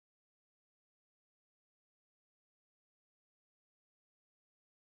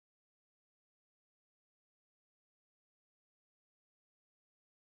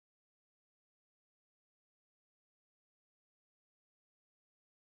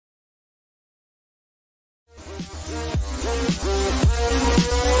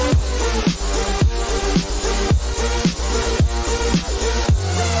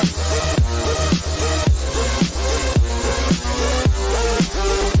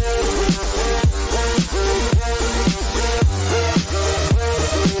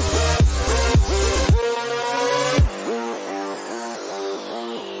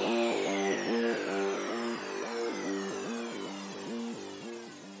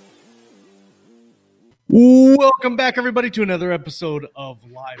Welcome back, everybody, to another episode of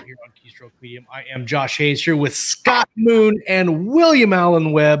Live here on Keystroke Medium. I am Josh Hayes here with Scott Moon and William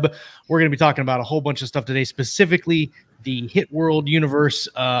Alan Webb. We're going to be talking about a whole bunch of stuff today, specifically the Hit World universe,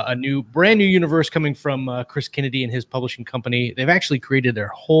 brand new universe coming from Chris Kennedy and his publishing company. They've actually created a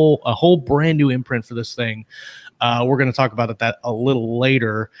whole brand new imprint for this thing. We're going to talk about that a little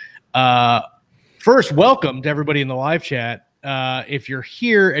later. First, welcome to everybody in the live chat. If you're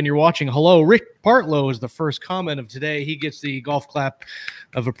here and you're watching, hello. Rick Partlow is the first comment of today. He gets the golf clap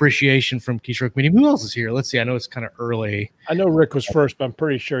of appreciation from Keystroke Medium. Who else is here? Let's see. I know it's kind of early. I know Rick was first, but I'm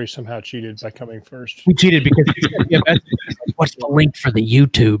pretty sure he somehow cheated by coming first. He cheated because what's the link for the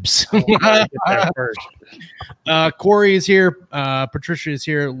YouTubes? Corey is here. Patricia is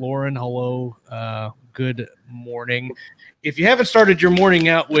here. Lauren, hello. Good morning. If you haven't started your morning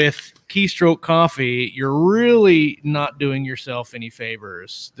out with Keystroke Coffee, you're really not doing yourself any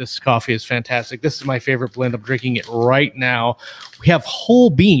favors. This coffee is fantastic. This is my favorite blend. I'm drinking it right now. We have whole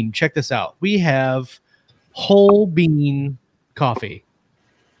bean. Check this out. We have whole bean coffee.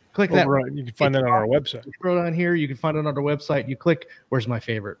 Click that. Right. You can find that on our website. Scroll down here. You can find it on our website. You click, where's my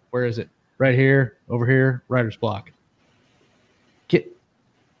favorite? Where is it? Right here, over here, writer's block.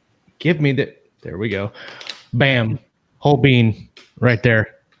 Give me the, there we go. Bam. Whole bean right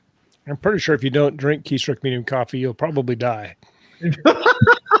there. I'm pretty sure if you don't drink Keystroke Medium coffee, you'll probably die.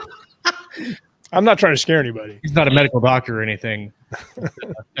 I'm not trying to scare anybody. He's not a medical doctor or anything.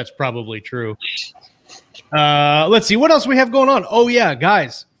 That's probably true. Let's see what else we have going on. Oh, yeah,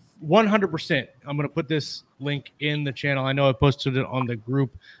 guys, 100%. I'm going to put this link in the channel. I know I posted it on the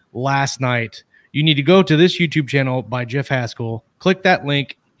group last night. You need to go to this YouTube channel by Jeff Haskell. Click that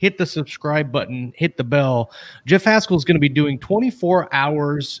link. Hit the subscribe button, hit the bell. Jeff Haskell is going to be doing 24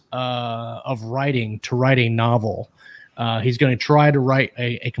 hours of writing to write a novel. He's going to try to write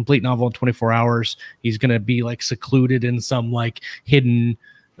a complete novel in 24 hours. He's going to be like secluded in some like hidden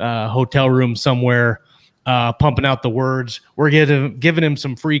hotel room somewhere, pumping out the words. We're giving him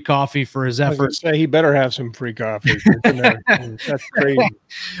some free coffee for his effort. Say he better have some free coffee. That's crazy.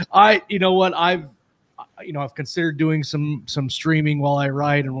 You know what, I've considered doing some streaming while I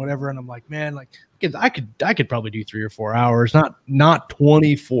write and whatever, and I'm like, man, like I could probably do 3 or 4 hours, not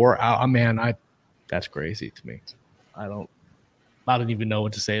 24 hours. Man, that's crazy to me. I don't even know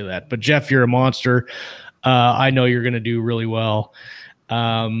what to say to that. But Jeff, you're a monster. I know you're going to do really well.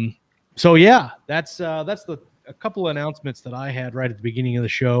 So yeah, that's a couple of announcements that I had right at the beginning of the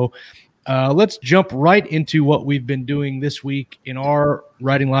show. Let's jump right into what we've been doing this week in our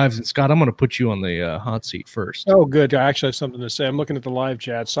writing lives. And Scott, I'm going to put you on the hot seat first. Oh, good. I actually have something to say. I'm looking at the live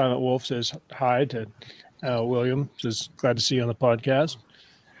chat. Silent Wolf says hi to William. Says glad to see you on the podcast.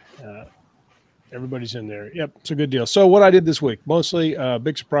 Everybody's in there. Yep, it's a good deal. So what I did this week, mostly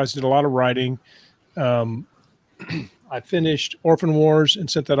big surprise, did a lot of writing. I finished Orphan Wars and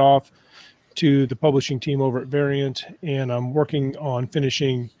sent that off to the publishing team over at Variant, and I'm working on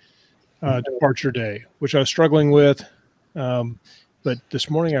finishing Departure Day, which I was struggling with. But this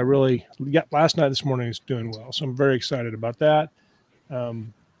morning last night, this morning is doing well. So I'm very excited about that.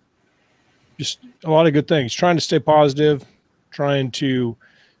 Just a lot of good things, trying to stay positive, trying to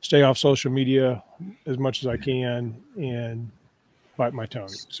stay off social media as much as I can and bite my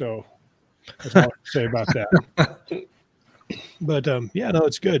tongue. So that's all I have to say about that. But yeah, no,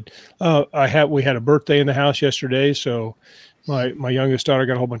 it's good. We had a birthday in the house yesterday. So my youngest daughter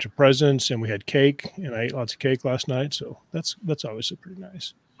got a whole bunch of presents, and we had cake, and I ate lots of cake last night. So that's obviously pretty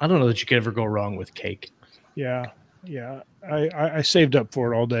nice. I don't know that you could ever go wrong with cake. Yeah. I saved up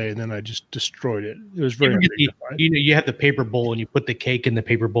for it all day, and then I just destroyed it. It was very you had the paper bowl, and you put the cake in the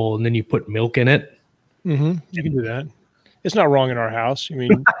paper bowl, and then you put milk in it. Mm-hmm. You can do that. It's not wrong in our house. I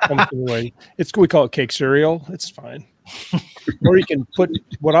mean, we call it cake cereal. It's fine. Or you can put,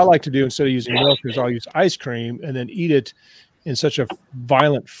 what I like to do instead of using milk is I'll use ice cream and then eat it in such a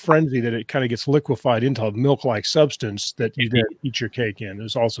violent frenzy that it kind of gets liquefied into a milk-like substance that you then eat your cake in.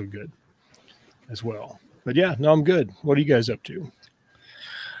 It's also good as well. But yeah, no, I'm good. What are you guys up to?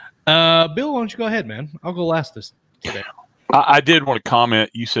 Bill, why don't you go ahead, man? I'll go last this today. I did want to comment.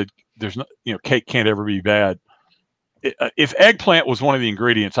 You said there's no, cake can't ever be bad. If eggplant was one of the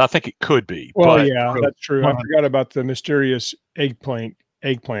ingredients, I think it could be. Well, but, yeah, that's true. I forgot about the mysterious eggplant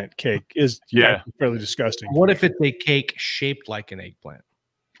cake. Is fairly disgusting. What if it's a cake shaped like an eggplant?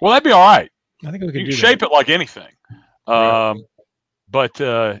 Well, that'd be all right. I think we could shape it like anything. Right. But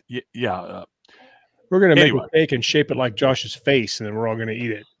we're gonna make a cake and shape it like Josh's face, and then we're all gonna eat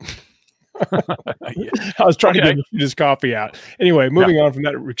it. I was trying to get his coffee out. Anyway, moving on from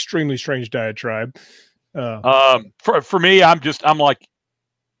that extremely strange diatribe. For me, I'm like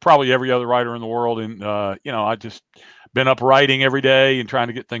probably every other writer in the world. And, you know, I just been up writing every day and trying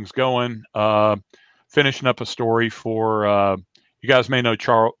to get things going. Finishing up a story for, you guys may know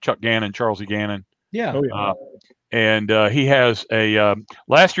Chuck Gannon, Charles E. Gannon. Yeah. Oh, yeah. And he has a,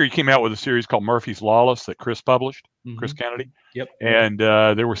 last year he came out with a series called Murphy's Lawless that Chris published, Chris Kennedy. Yep. And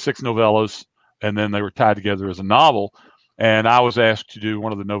there were 6 novellas, and then they were tied together as a novel. And I was asked to do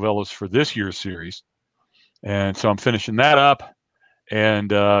one of the novellas for this year's series. And so I'm finishing that up,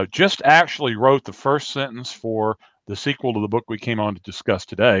 and just actually wrote the first sentence for the sequel to the book we came on to discuss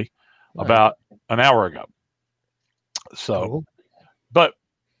today about an hour ago. So, Cool. But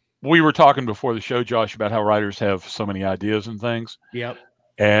we were talking before the show, Josh, about how writers have so many ideas and things. Yep.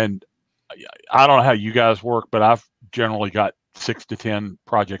 And I don't know how you guys work, but I've generally got 6 to 10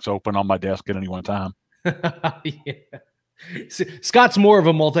 projects open on my desk at any one time. Yeah. Scott's more of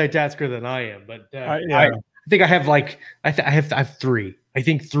a multitasker than I am, but I think I have like I have 3. I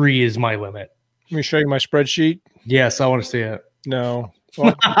think 3 is my limit. Let me show you my spreadsheet. Yes, I want to see it. No.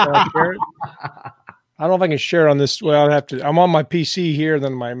 Well, share it? I don't know if I can share on this. Well, I'd have to. I'm on my PC here,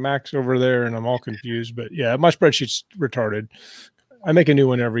 then my Mac's over there, and I'm all confused. But yeah, my spreadsheet's retarded. I make a new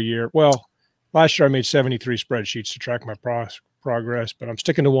one every year. Well, last year I made 73 spreadsheets to track my progress, but I'm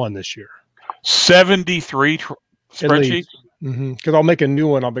sticking to one this year. 73 spreadsheets? Because I'll make a new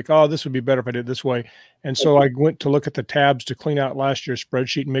one. I'll be like, oh, this would be better if I did it this way. And so I went to look at the tabs to clean out last year's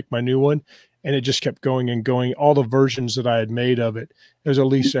spreadsheet and make my new one. And it just kept going and going. All the versions that I had made of it, there's at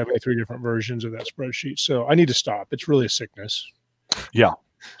least 73 different versions of that spreadsheet. So I need to stop. It's really a sickness. Yeah,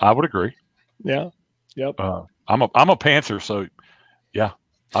 I would agree. Yeah. Yep. I'm a pantser, so yeah,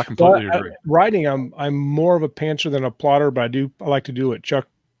 I completely agree. Writing, I'm more of a pantser than a plotter, but I like to do what Chuck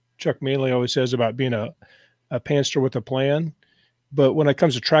Manley always says about being a pantser with a plan. But when it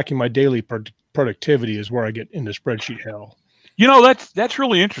comes to tracking my daily productivity is where I get into spreadsheet hell. You know, that's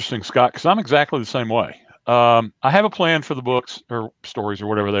really interesting, Scott, because I'm exactly the same way. I have a plan for the books or stories or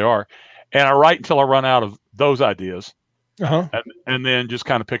whatever they are, and I write until I run out of those ideas, and then just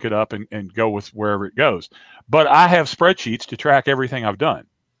kind of pick it up and go with wherever it goes. But I have spreadsheets to track everything I've done.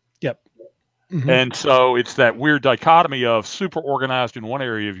 Yep. And so it's that weird dichotomy of super organized in one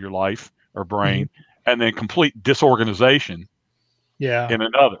area of your life or brain, and then complete disorganization in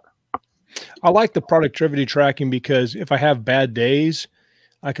another. I like the productivity tracking because if I have bad days,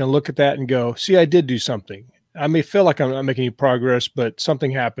 I can look at that and go, see, I did do something. I may feel like I'm not making any progress, but something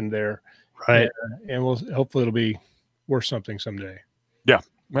happened there. Right. And hopefully it'll be worth something someday. Yeah.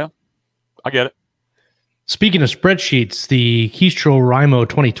 Well, I get it. Speaking of spreadsheets, the Keystroke Rimo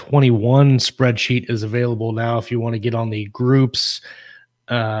 2021 spreadsheet is available now if you want to get on the group's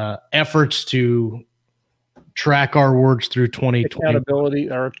efforts to track our words through 2020.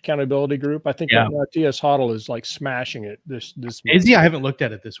 Our accountability group. I think T.S. Hoddle is like smashing it this month. Is he? I haven't looked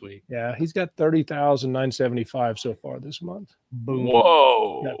at it this week. Yeah, he's got 30,975 so far this month. Boom.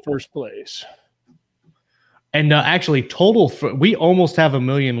 Whoa. Got first place. And actually, we almost have 1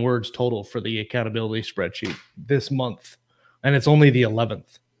 million words total for the accountability spreadsheet this month, and it's only the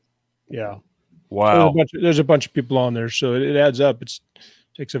 11th. Yeah. Wow. There's a bunch of people on there, so it adds up. It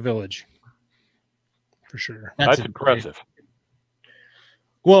takes a village. For sure. That's impressive.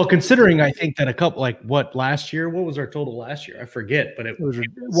 Well, considering I think that what was our total last year? I forget, but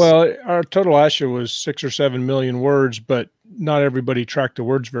well, our total last year was 6 or 7 million words, but not everybody tracked the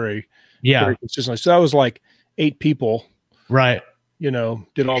words very consistently. So that was like 8 people. Right. Did all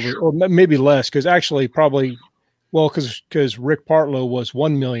the, or maybe less, because actually probably, because Rick Partlow was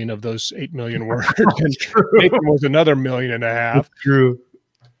 1 million of those 8 million words. And Nathan was another 1.5 million. That's true.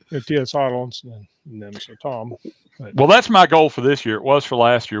 T.S. Hoddle and then so Tom. But, well, that's my goal for this year. It was for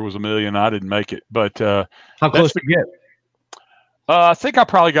last year, was 1 million. I didn't make it, but how close to get? I think I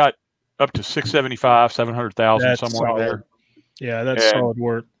probably got up to 675, 700,000 somewhere solid. there. Yeah, that's solid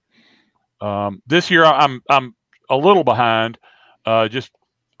work. This year I'm a little behind. Just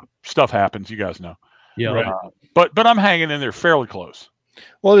stuff happens, you guys know. Yeah. Right. But I'm hanging in there fairly close.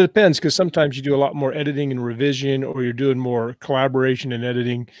 Well, it depends, because sometimes you do a lot more editing and revision, or you're doing more collaboration and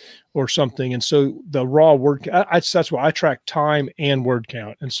editing or something. And so the raw word, that's why I track time and word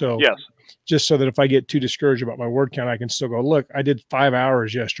count. And so just so that if I get too discouraged about my word count, I can still go, look, I did 5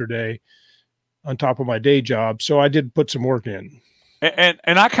 hours yesterday on top of my day job. So I did put some work in. And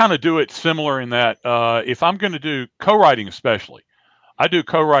I kind of do it similar in that if I'm going to do co-writing, especially, I do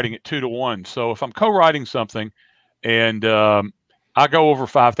co-writing at 2 to 1. So if I'm co-writing something and I go over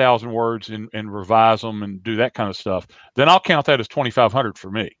 5,000 words and revise them and do that kind of stuff, then I'll count that as 2,500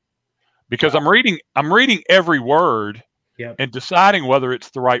 for me, because I'm reading every word and deciding whether it's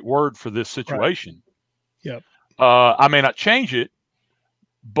the right word for this situation. Right. Yep. I may not change it,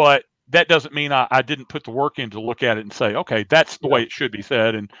 but that doesn't mean I didn't put the work in to look at it and say, okay, that's the way it should be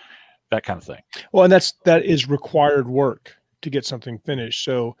said, and that kind of thing. Well, and that is required work to get something finished.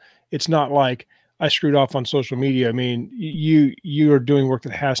 So it's not like I screwed off on social media. I mean, you are doing work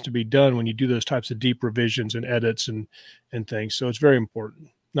that has to be done when you do those types of deep revisions and edits and things. So it's very important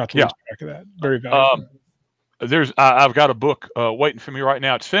not to lose track of that. Very valuable. I've got a book waiting for me right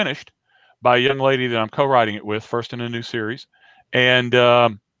now. It's finished by a young lady that I'm co-writing it with, first in a new series, and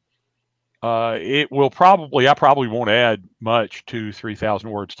it will I probably won't add much to 3,000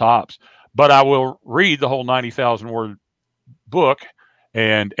 words tops, but I will read the whole 90,000 word book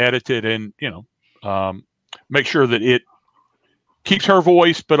and edit it, and make sure that it keeps her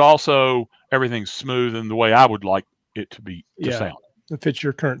voice, but also everything's smooth in the way I would like it to be to sound. It fits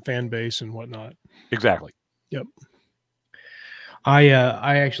your current fan base and whatnot. Exactly. Yep. I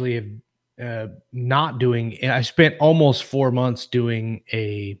actually have not doing. I spent almost 4 months doing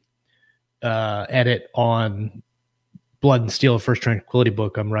a edit on Blood and Steel, the first Tranquility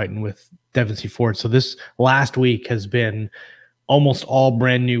book I'm writing with Devin C. Ford. So this last week has been almost all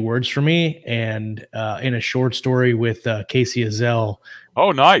brand new words for me, and in a short story with Kacey Ezell.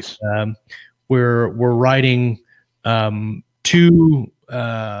 Oh, nice. We're writing two.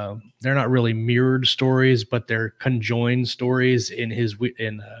 They're not really mirrored stories, but they're conjoined stories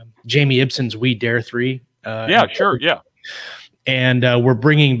in Jamie Ibsen's We Dare 3. Yeah, sure, yeah. And we're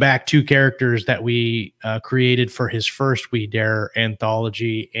bringing back two characters that we created for his first We Dare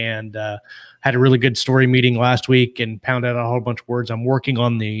anthology, and had a really good story meeting last week and pounded out a whole bunch of words. I'm working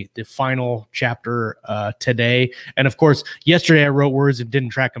on the final chapter today. And of course, yesterday I wrote words and didn't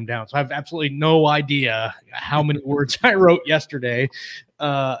track them down. So I have absolutely no idea how many words I wrote yesterday.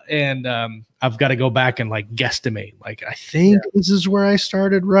 And I've got to go back and like guesstimate. Like, I think this is where I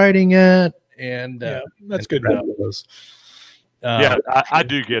started writing at. And that's good enough. Yeah, I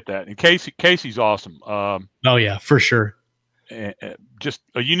do get that. And Kacey's awesome. Oh yeah, for sure. Just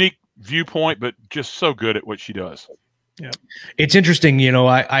a unique viewpoint, but just so good at what she does. Yeah, it's interesting.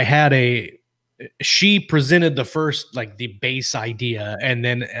 She presented the first, like, the base idea, and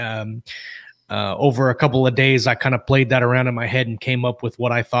then over a couple of days, I kind of played that around in my head and came up with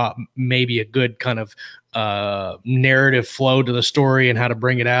what I thought maybe a good kind of narrative flow to the story and how to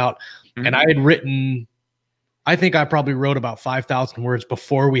bring it out. Mm-hmm. And I had written, I think I probably wrote about 5,000 words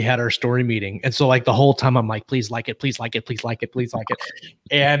before we had our story meeting. And so, like, the whole time I'm like, please like it, please like it, please like it, please like it.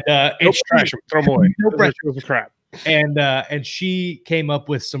 And trash them, throw them away. No pressure was a crap. And she came up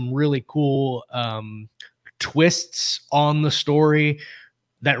with some really cool twists on the story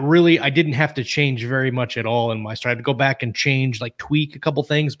that really I didn't have to change very much at all in my story. I had to go back and change, like, tweak a couple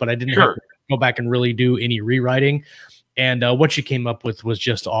things, but I didn't have to go back and really do any rewriting. And what she came up with was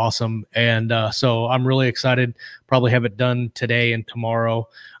just awesome. And so I'm really excited. Probably have it done today and tomorrow.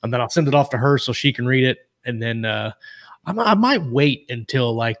 And then I'll send it off to her so she can read it. And then I might wait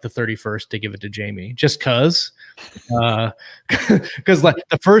until like the 31st to give it to Jamie, just because like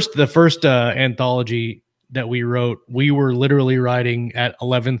the first anthology that we wrote, we were literally writing at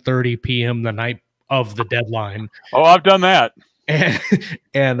 11:30 p.m. the night of the deadline. Oh, I've done that.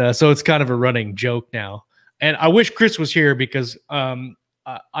 And so it's kind of a running joke now. And I wish Chris was here because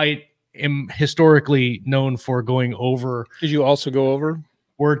I am historically known for going over. Did you also go over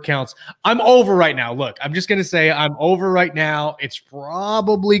word counts? I'm over right now. Look, I'm just going to say I'm over right now. It's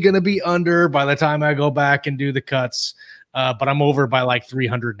probably going to be under by the time I go back and do the cuts. But I'm over by like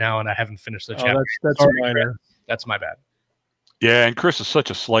 300 now, and I haven't finished the chapter. That's minor. That's my bad. Yeah, and Chris is such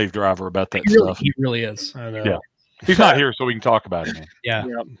a slave driver about that stuff. He really is. I know. Yeah. He's not here, so we can talk about it, man. Yeah.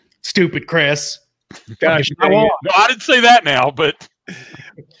 Stupid Chris. Gosh, no, I didn't say that now, but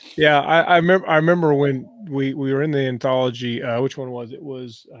yeah, I remember when we were in the anthology. Which one was it?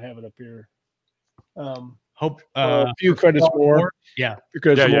 I have it up here. Hope a few credits more. Yeah,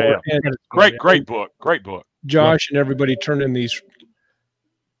 because yeah. Great book. Josh and everybody turned in these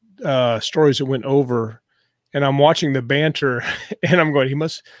stories that went over, and I'm watching the banter, and I'm going, he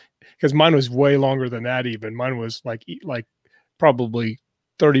must, because mine was way longer than that. Even mine was like probably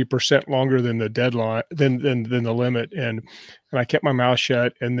 30% longer than the deadline, than the limit, and I kept my mouth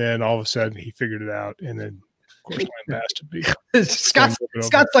shut, and then all of a sudden he figured it out, and then of course my bastard beat.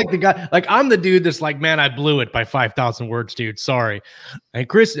 Scott's like the guy, like, I'm the dude that's like, man, I blew it by 5,000 words, dude. Sorry. And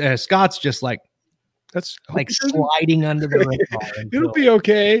Chris, Scott's just like, that's like sliding under the radar. It'll be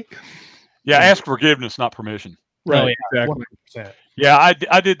okay. Yeah, ask forgiveness, not permission. Right. Oh, yeah, exactly. 100%. Yeah,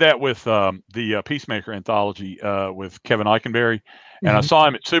 I did that with the Peacemaker anthology with Kevin Eikenberry. And I saw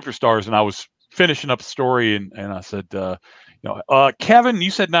him at Superstars, and I was finishing up the story, and I said, Kevin,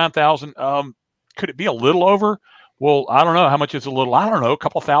 you said 9,000. Could it be a little over? Well, I don't know. How much is a little? I don't know. A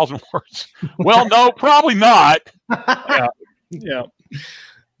couple thousand words. Well, no, probably not. Yeah.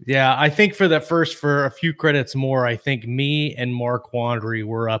 Yeah, I think for a few credits more, I think me and Mark Wandry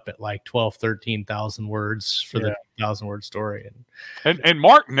were up at like 12, 13,000 words for the 1,000-word story. And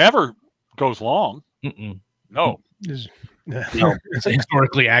Mark never goes long. No. No, it's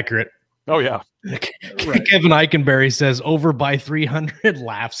historically accurate. Oh, yeah. Right. Kevin Eikenberry says over by 300,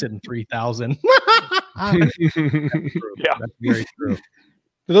 laughs in 3,000. Yeah. That's very true.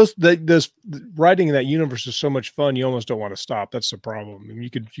 Those writing in that universe is so much fun. You almost don't want to stop. That's the problem. I mean,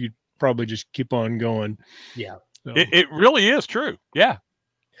 you'd probably just keep on going. Yeah. So. It really is true. Yeah.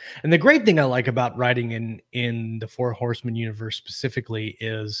 And the great thing I like about writing in the Four Horsemen universe specifically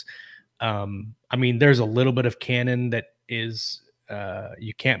is, I mean, there's a little bit of canon that is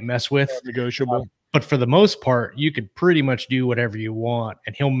you can't mess with. Negotiable. But for the most part, you could pretty much do whatever you want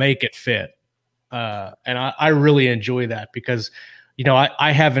and he'll make it fit. And I really enjoy that because, you know,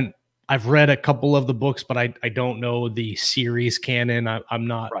 I've read a couple of the books, but I don't know the series canon. I'm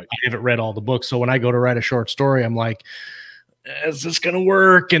not, I haven't read all the books. So when I go to write a short story, I'm like, is this going to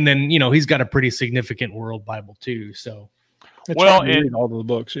work? And then, you know, he's got a pretty significant world Bible too. So, well, and all the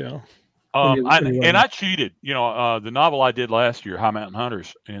books, yeah. I cheated, you know, the novel I did last year, High Mountain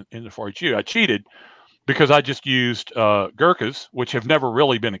Hunters in the 4HU, I cheated because I just used Gurkhas, which have never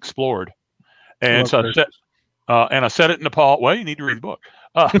really been explored. And so I set it in Nepal. Well, you need to read the book.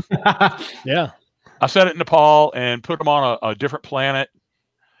 Yeah. I set it in Nepal and put them on a different planet.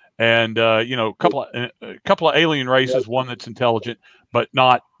 And, you know, a couple of alien races, one that's intelligent, but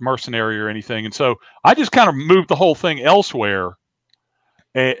not mercenary or anything. And so I just kind of moved the whole thing elsewhere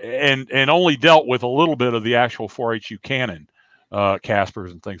and only dealt with a little bit of the actual 4HU canon,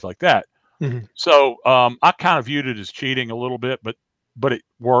 Caspers and things like that. Mm-hmm. So I kind of viewed it as cheating a little bit, but it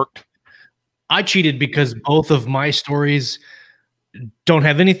worked. I cheated because both of my stories don't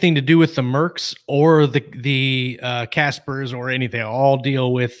have anything to do with the Mercs or the Caspers or anything. They all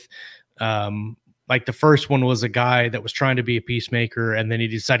deal with, like the first one was a guy that was trying to be a peacemaker, and then he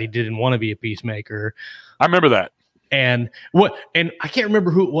decided he didn't want to be a peacemaker. I remember that. And I can't remember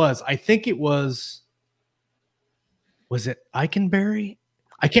who it was. I think it was it Eikenberry?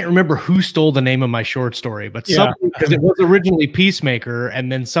 I can't remember who stole the name of my short story, but because it was originally Peacemaker, and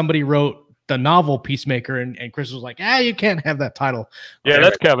then somebody wrote the novel Peacemaker, and Chris was like, you can't have that title. Yeah,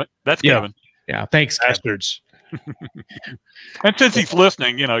 that's Kevin. That's Kevin. Yeah, thanks, bastards. And since he's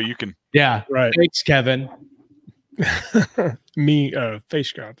listening, you know, you can. Yeah, right. Thanks, Kevin. Me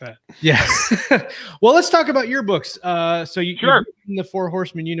face got that. Yeah. Well, let's talk about your books. So sure. In the Four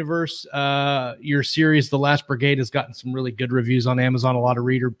Horsemen universe, your series, The Last Brigade, has gotten some really good reviews on Amazon. A lot of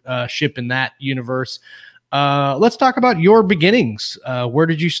readership in that universe. Let's talk about your beginnings. Where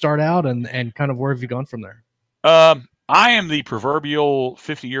did you start out, and kind of where have you gone from there? I am the proverbial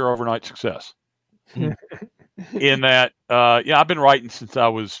 50-year overnight success. In that, I've been writing since I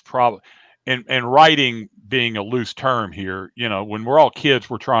was probably, and writing being a loose term here, you know, when we're all kids,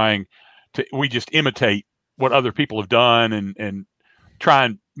 we just imitate what other people have done and try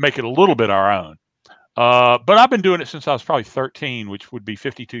and make it a little bit our own. But I've been doing it since I was probably 13, which would be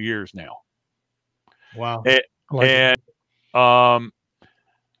 52 years now. Wow. I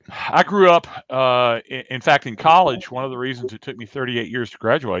grew up, in fact, in college. One of the reasons it took me 38 years to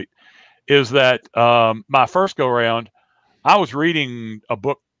graduate is that my first go around, I was reading a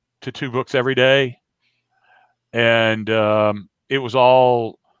book to 2 books every day. And it was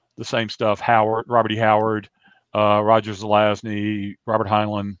all the same stuff. Robert E. Howard, Roger Zelazny, Robert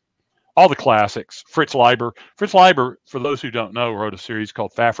Heinlein, all the classics. Fritz Leiber. Fritz Leiber, for those who don't know, wrote a series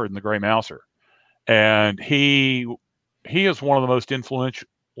called Fafford and the Gray Mouser. And he is one of the most influential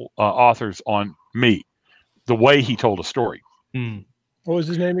authors on me, the way he told a story. What was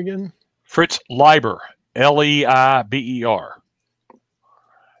his name again? Fritz Leiber, Leiber.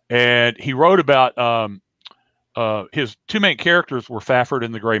 And he wrote about his 2 main characters were Fafford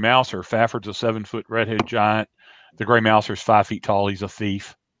and the Gray Mouser. Fafford's a 7-foot redhead giant. The Gray Mouser's 5 feet tall. He's a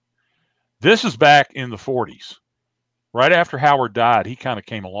thief. This is back in the 40s. Right after Howard died, he kind of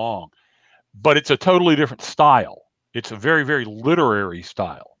came along. But it's a totally different style. It's a very, very literary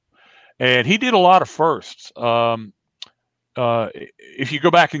style. And he did a lot of firsts. If you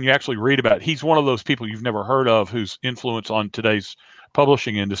go back and you actually read about it, he's one of those people you've never heard of whose influence on today's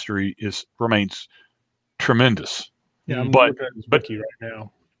publishing industry remains tremendous. Yeah, I'm but right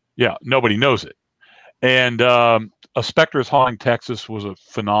now. Yeah, nobody knows it. And A Spectre is Haunting Texas was a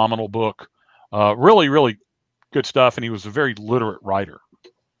phenomenal book. Really, really good stuff. And he was a very literate writer.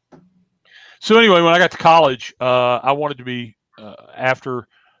 So anyway, when I got to college, I wanted to be I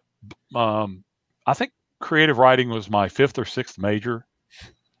think creative writing was my 5th or 6th major,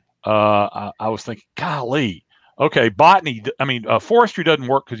 I was thinking, golly, okay, botany. I mean, forestry doesn't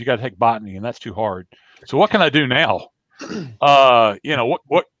work because you got to take botany, and that's too hard. So what can I do now? You know,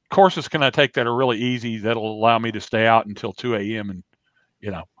 what courses can I take that are really easy that'll allow me to stay out until 2 a.m. and,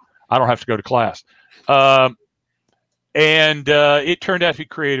 you know, I don't have to go to class. And it turned out to be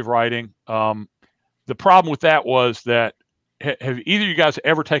creative writing. The problem with that was that have either of you guys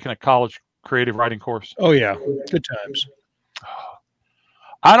ever taken a college creative writing course? Oh yeah, good times.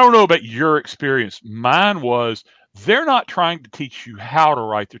 I don't know about your experience. Mine was they're not trying to teach you how to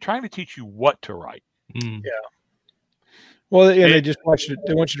write. They're trying to teach you what to write. Yeah. Well, and they just want you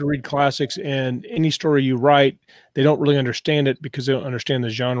to read classics, and any story you write, they don't really understand it because they don't understand the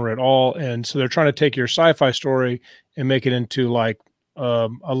genre at all. And so they're trying to take your sci-fi story and make it into like a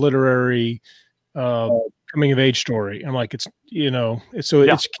literary coming of age story. I'm like, it's, you know, it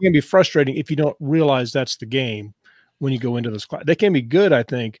can be frustrating if you don't realize that's the game when you go into this class. They can be good, I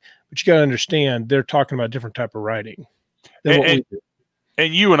think, but you got to understand they're talking about a different type of writing than what we do.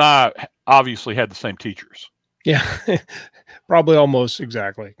 And you and I obviously had the same teachers. Yeah, probably almost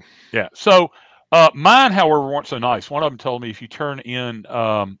exactly. Yeah. So mine, however, weren't so nice. One of them told me if you turn in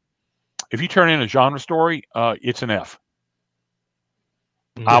a genre story, it's an F.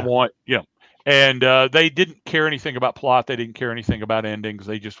 Yeah. I want, and they didn't care anything about plot. They didn't care anything about endings.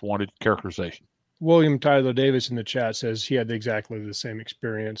 They just wanted characterization. William Tyler Davis in the chat says he had exactly the same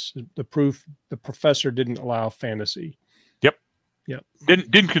experience. The professor didn't allow fantasy. Yep.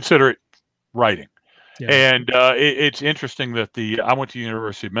 Didn't consider it writing. Yeah. And it's interesting that I went to the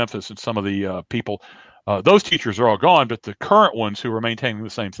University of Memphis, and some of the people, those teachers are all gone, but the current ones who are maintaining the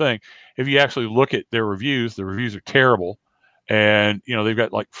same thing, if you actually look at their reviews, the reviews are terrible. And, you know, they've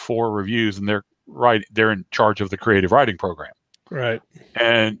got like 4 reviews, and they're in charge of the creative writing program. Right.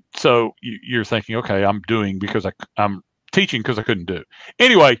 And so you're thinking, okay, I'm teaching because I couldn't do.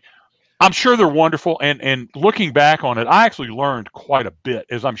 Anyway, I'm sure they're wonderful. And looking back on it, I actually learned quite a bit,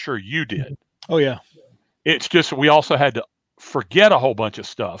 as I'm sure you did. Oh, yeah. It's just we also had to forget a whole bunch of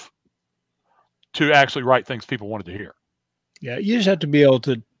stuff to actually write things people wanted to hear. Yeah, you just have to be able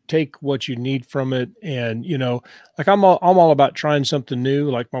to take what you need from it. And, you know, like I'm all about trying something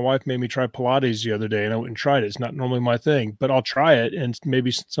new. Like my wife made me try Pilates the other day, and I went and tried it. It's not normally my thing, but I'll try it, and maybe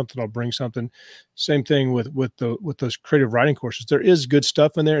something will bring something. Same thing with those creative writing courses. There is good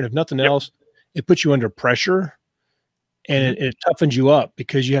stuff in there, and if nothing else, it puts you under pressure. And it toughens you up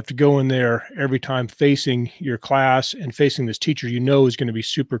because you have to go in there every time facing your class and facing this teacher you know is going to be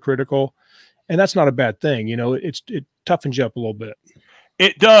super critical. And that's not a bad thing. You know, it toughens you up a little bit.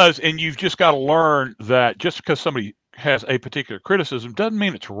 It does. And you've just got to learn that just because somebody has a particular criticism doesn't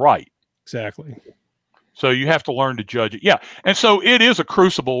mean it's right. Exactly. So you have to learn to judge it. Yeah. And so it is a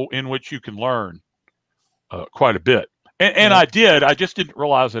crucible in which you can learn quite a bit. And I just didn't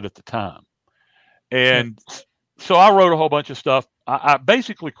realize it at the time. And so I wrote a whole bunch of stuff. I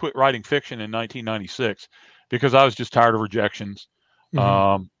basically quit writing fiction in 1996 because I was just tired of rejections.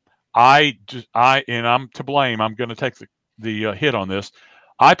 Mm-hmm. And I'm to blame. I'm going to take the hit on this.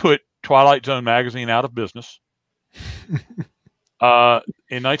 I put Twilight Zone magazine out of business. In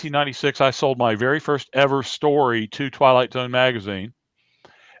 1996, I sold my very first ever story to Twilight Zone magazine.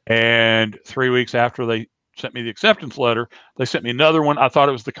 And 3 weeks after they sent me the acceptance letter, they sent me another one. I thought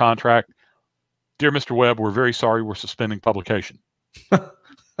it was the contract. Dear Mr. Webb, we're very sorry. We're suspending publication.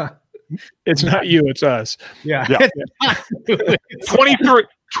 It's not you, it's us. Yeah.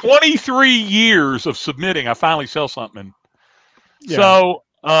 23 years of submitting. I finally sell something. Yeah. So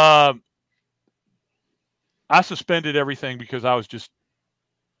I suspended everything because I was just,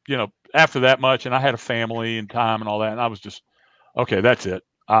 you know, after that much, and I had a family and time and all that. And I was just, okay, that's it.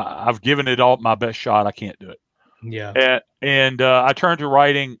 I've given it all my best shot. I can't do it. Yeah. And I turned to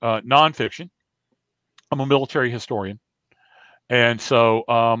writing nonfiction. I'm a military historian. And so,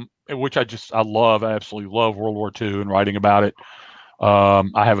 which I absolutely love World War II and writing about it. I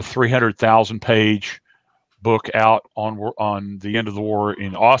have a 300,000 page book out on the end of the war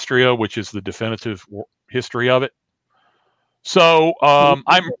in Austria, which is the definitive history of it. So,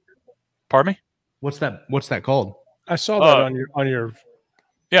 pardon me? What's that called? I saw that on your.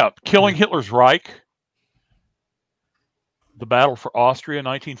 Yeah. Killing Hitler's Reich. The Battle for Austria,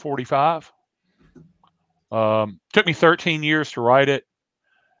 1945. Took me 13 years to write it.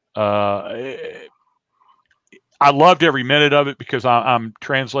 I loved every minute of it because I'm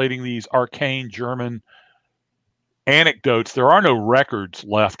translating these arcane German anecdotes. There are no records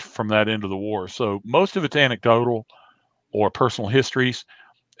left from that end of the war. So most of it's anecdotal or personal histories,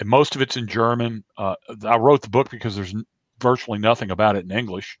 and most of it's in German. I wrote the book because there's virtually nothing about it in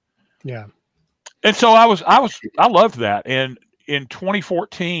English. Yeah. And so I loved that. And in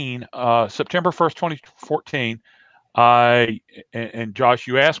 2014, September 1st, 2014, and Josh,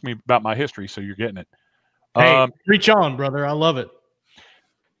 you asked me about my history, so you're getting it. Hey, reach on, brother. I love it.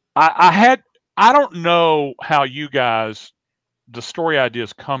 I don't know how you guys, the story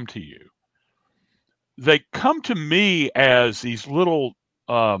ideas come to you. They come to me as these little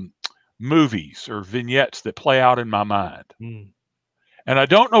movies or vignettes that play out in my mind. And I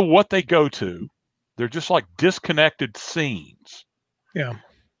don't know what they go to. They're just like disconnected scenes. Yeah.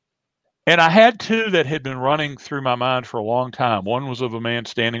 And I had two that had been running through my mind for a long time. One was of a man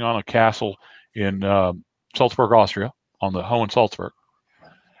standing on a castle in Salzburg, Austria, on the Hohensalzburg.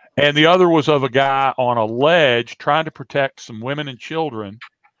 And the other was of a guy on a ledge trying to protect some women and children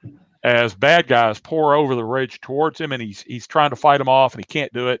as bad guys pour over the ridge towards him, and he's trying to fight them off, and he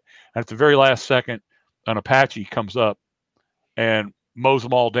can't do it. And at the very last second, an Apache comes up and mows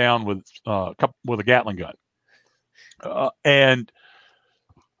them all down with a Gatling gun. And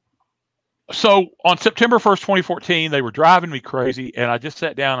so on September 1st, 2014, they were driving me crazy, and I just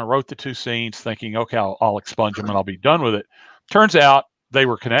sat down and wrote the two scenes thinking, okay, I'll expunge them and I'll be done with it. Turns out they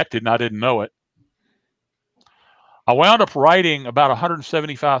were connected, and I didn't know it. I wound up writing about a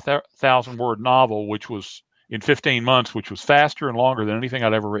 175,000 word novel, which was in 15 months, which was faster and longer than anything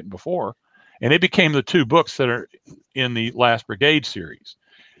I'd ever written before. And it became the two books that are in the Last Brigade series.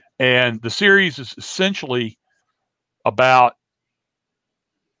 And the series is essentially about,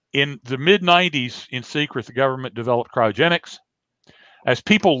 in the mid-90s, in secret, the government developed cryogenics. As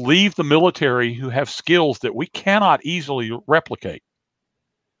people leave the military who have skills that we cannot easily replicate.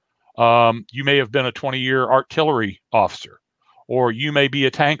 You may have been a 20-year artillery officer, or you may be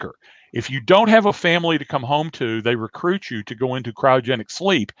a tanker. If you don't have a family to come home to, they recruit you to go into cryogenic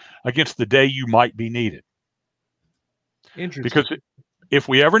sleep against the day you might be needed. Interesting. Because if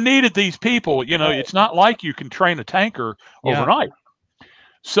we ever needed these people, you know, it's not like you can train a tanker overnight.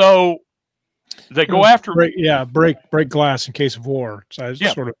 So they go after break glass in case of war,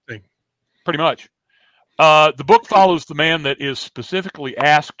 sort of thing. Pretty much. The book follows the man that is specifically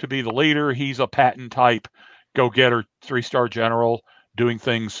asked to be the leader. He's a Patton type, go-getter, 3-star general, doing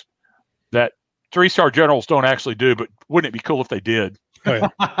things that 3-star generals don't actually do, but wouldn't it be cool if they did? Oh,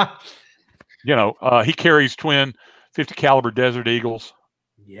 yeah. You know, he carries twin 50 caliber Desert Eagles.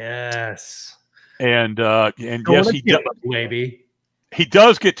 Yes. And yes, he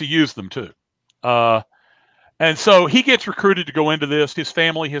does get to use them too. And so he gets recruited to go into this. His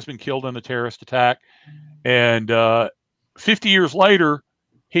family has been killed in a terrorist attack. And 50 years later,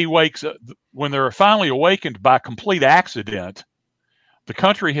 he wakes up when they're finally awakened by complete accident. The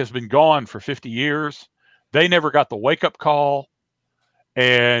country has been gone for 50 years. They never got the wake-up call,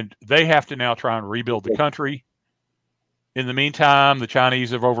 and they have to now try and rebuild the country. In the meantime, the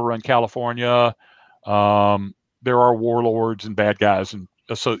Chinese have overrun California. There are warlords and bad guys, and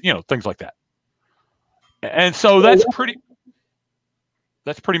so things like that. And so that's pretty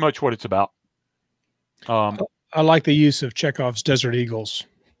much what it's about. I like the use of Chekhov's Desert Eagles.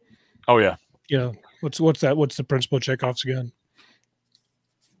 Oh yeah. Yeah. What's that? What's the principal of Chekhov's again?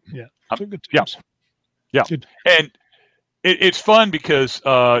 Yeah. Good times. Yeah. Good. And it's fun because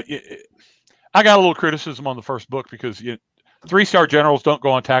I got a little criticism on the first book because 3-star generals don't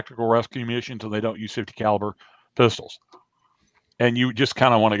go on tactical rescue missions and they don't use 50 caliber pistols. And you just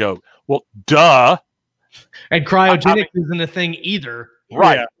kind of want to go, well, duh. And cryogenics isn't a thing either.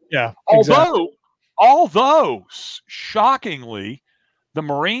 Right. Yeah. Although shockingly, the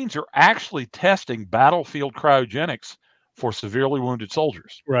Marines are actually testing battlefield cryogenics for severely wounded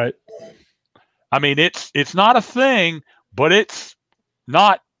soldiers. Right. I mean, it's not a thing, but it's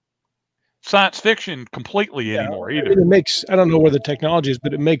not science fiction completely anymore either. I don't know where the technology is,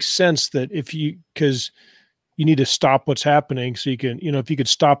 but it makes sense that because you need to stop what's happening so you can, if you could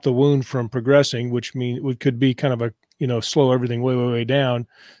stop the wound from progressing, which could be kind of a, slow everything way, way, way down,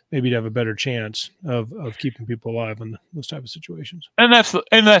 maybe you'd have a better chance of keeping people alive in those type of situations. And that's the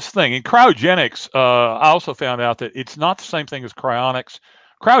thing. In cryogenics, I also found out that it's not the same thing as cryonics.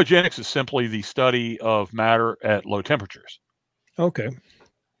 Cryogenics is simply the study of matter at low temperatures. Okay.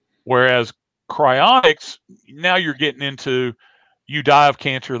 Whereas cryonics, now you're getting into, you die of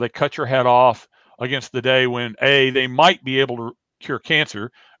cancer, they cut your head off against the day when A, they might be able to cure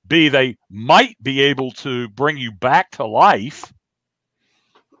cancer, B, they might be able to bring you back to life,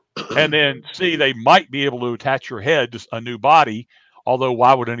 and then C, they might be able to attach your head to a new body, although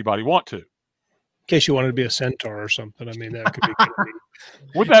why would anybody want to? In case you wanted to be a centaur or something. I mean, that could be kind of neat.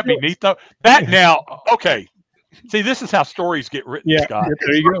 Wouldn't that be neat, though? Okay. See, this is how stories get written, yeah, Scott.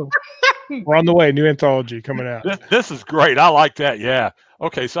 There you go. We're on the way. New anthology coming out. This is great. I like that. Yeah.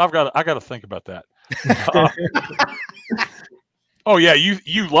 Okay, so I got to think about that. Oh yeah,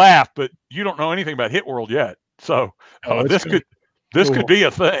 you laugh, but you don't know anything about Hit World yet. So this could be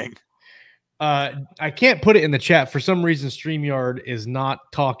a thing. I can't put it in the chat. For some reason, StreamYard is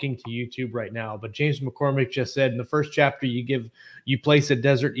not talking to YouTube right now. But James McCormick just said in the first chapter, you place a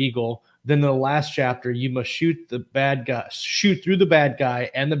Desert Eagle. Then in the last chapter, you must shoot through the bad guy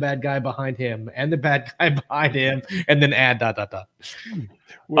and the bad guy behind him and the bad guy behind him, and then add ...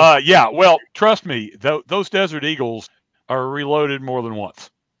 Yeah, well, trust me, those Desert Eagles are reloaded more than once.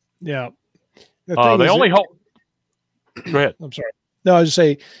 Yeah. They only hold. Go ahead. I'm sorry. No, I was just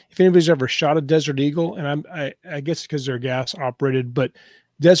say, if anybody's ever shot a Desert Eagle, and I guess because they're gas operated, but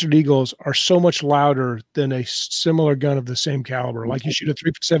Desert Eagles are so much louder than a similar gun of the same caliber. Like you shoot a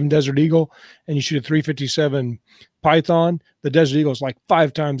 357 Desert Eagle and you shoot a 357 Python, the Desert Eagle is like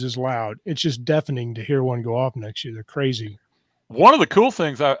 5 times as loud. It's just deafening to hear one go off next to you. They're crazy. One of the cool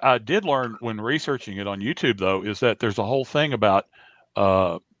things I did learn when researching it on YouTube, though, is that there's a whole thing about,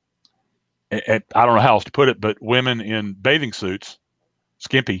 I don't know how else to put it, but women in bathing suits,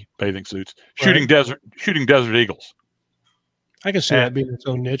 skimpy bathing suits, shooting desert Eagles. I can see that being its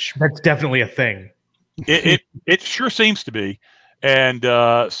own niche. That's definitely a thing. It sure seems to be. And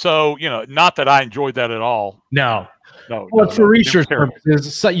so, not that I enjoyed that at all. No. Well, for research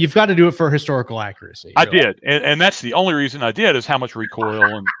purposes, so you've got to do it for historical accuracy. I did. And that's the only reason I did, is how much recoil.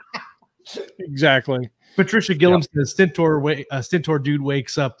 And exactly. Patricia Gillum says, Stentor dude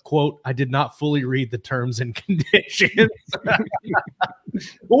wakes up, quote, "I did not fully read the terms and conditions."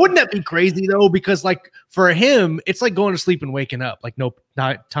 Well, wouldn't that be crazy, though? Because, like, for him, it's like going to sleep and waking up. Like, no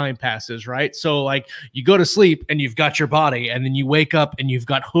time passes, right? So, like, you go to sleep and you've got your body, and then you wake up and you've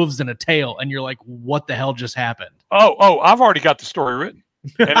got hooves and a tail, and you're like, what the hell just happened? Oh, I've already got the story written.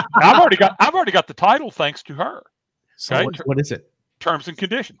 And I've already got the title thanks to her. So okay? what is it? Terms and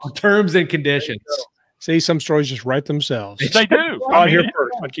conditions. Terms and conditions. See, some stories just write themselves. They do. I mean, here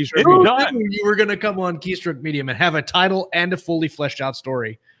first on Keystroke. You were going to come on Keystroke Medium and have a title and a fully fleshed out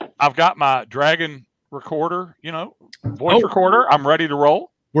story. I've got my Dragon recorder, voice recorder. I'm ready to roll.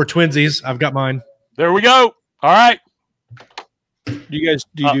 We're twinsies. I've got mine. There we go. All right. Do you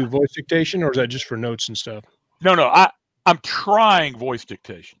do voice dictation, or is that just for notes and stuff? No. I'm trying voice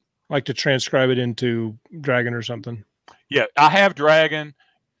dictation. Like to transcribe it into Dragon or something? Yeah, I have Dragon.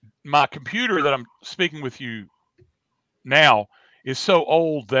 My computer that I'm speaking with you now is so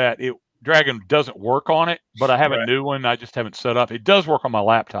old that Dragon doesn't work on it, but I have a new one. I just haven't set up. It does work on my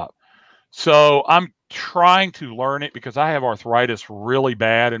laptop. So I'm trying to learn it because I have arthritis really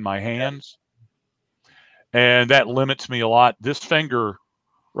bad in my hands. And that limits me a lot. This finger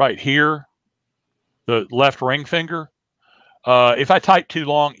right here, the left ring finger, if I type too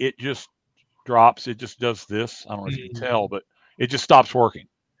long, it just drops. It just does this. I don't know if you can tell, but it just stops working.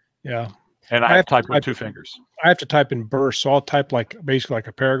 Yeah. And I have to type with 2 fingers. I have to type in bursts. So I'll type basically like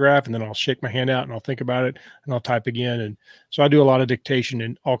a paragraph, and then I'll shake my hand out and I'll think about it and I'll type again. And so I do a lot of dictation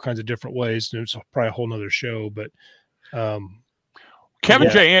in all kinds of different ways. And it's probably a whole nother show, but Kevin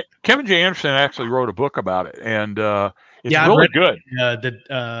J. Anderson actually wrote a book about it, and it's really good.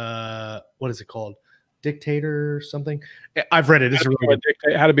 What is it called? Dictator or something? I've read it. It's really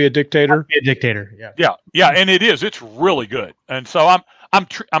good. How to be a dictator. Be a dictator. Yeah, and it is. It's really good. And so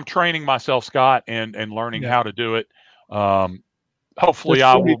I'm training myself, Scott, and learning how to do it. Hopefully,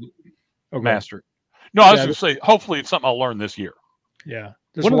 I will master it. No, I was going to say, hopefully, it's something I'll learn this year. Yeah.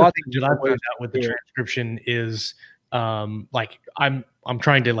 One of the things that I found out with the transcription is, like, I'm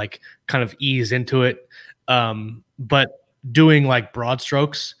trying to like kind of ease into it, but doing like broad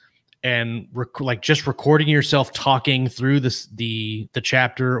strokes and like just recording yourself talking through the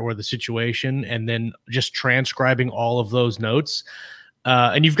chapter or the situation, and then just transcribing all of those notes.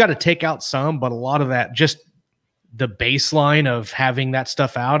 And you've got to take out some, but a lot of that, just the baseline of having that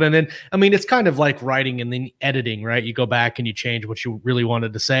stuff out. And then, I mean, it's kind of like writing and then editing, right? You go back and you change what you really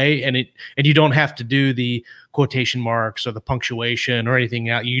wanted to say, and you don't have to do the quotation marks or the punctuation or anything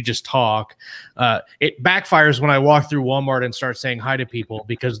out. You just talk. It backfires when I walk through Walmart and start saying hi to people,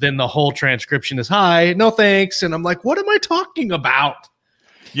 because then the whole transcription is hi, no thanks. And I'm like, what am I talking about?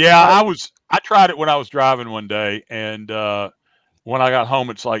 Yeah, I tried it when I was driving one day, and when I got home,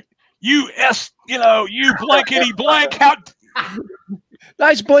 it's like, you blankety blank. How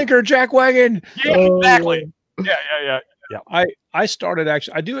nice blinker, jack wagon. Yeah, exactly. Yeah. I started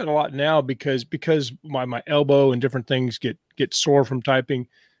actually. I do it a lot now because my elbow and different things get sore from typing.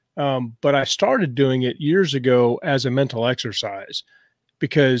 But I started doing it years ago as a mental exercise,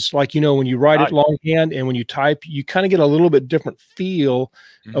 because, like, when you write it longhand and when you type, you kind of get a little bit different feel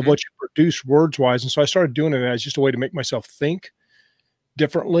of what you produce words wise. And so I started doing it as just a way to make myself think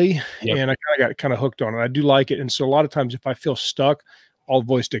differently, Yep. and I kind of got hooked on it. I do like it, and so a lot of times if I feel stuck, I'll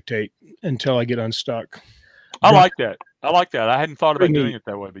voice dictate until I get unstuck. I like that. I hadn't thought about Pretty doing neat. it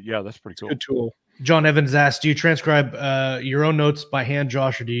that way, but yeah, that's pretty cool. Good tool. John Evans asked, do you transcribe your own notes by hand,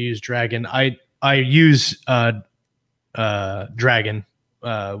 Josh, or do you use Dragon? I use Dragon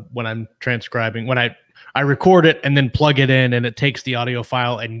when I'm transcribing. When I record it and then plug it in, and it takes the audio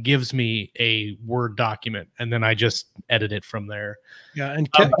file and gives me a Word document, and then I just edit it from there. Yeah, and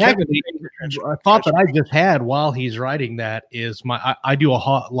actually, a thought that I just had while he's writing that is I do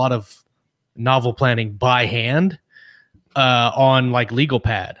a lot of novel planning by hand on like Legal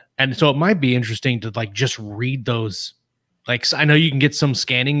Pad, and so it might be interesting to like just read those. Like, I know you can get some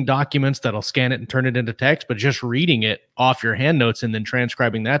scanning documents that'll scan it and turn it into text, but just reading it off your hand notes and then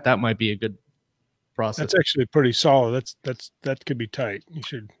transcribing that might be a good process. That's actually pretty solid. That could be tight. You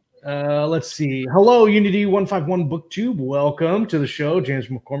should. Let's see. Hello, Unity 151 BookTube. Welcome to the show. James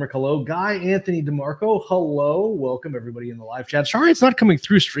McCormick. Hello. Guy Anthony DeMarco. Hello. Welcome everybody in the live chat. Sorry, it's not coming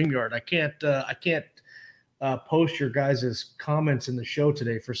through StreamYard. I can't post your guys' comments in the show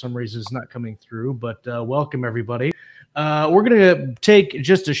today. For some reason, it's not coming through, but welcome everybody. We're going to take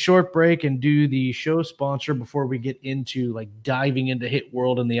just a short break and do the show sponsor before we get into like diving into Hit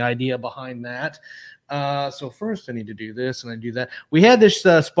World and the idea behind that. So first I need to do this and I do that. We had this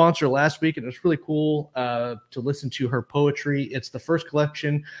sponsor last week, and it was really cool to listen to her poetry. It's the first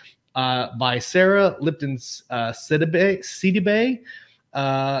collection by Sarah Lipton Sidibe. Sidibe.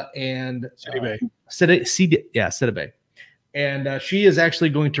 And she is actually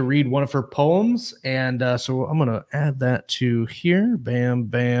going to read one of her poems. And so I'm going to add that to here. Bam,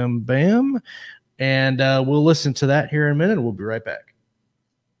 bam, bam. And we'll listen to that here in a minute. We'll be right back.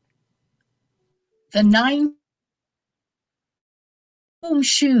 The 9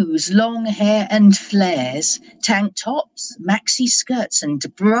 shoes, long hair and flares, tank tops, maxi skirts and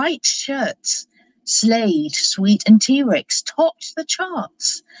bright shirts, Slade, Sweet and T-Rex topped the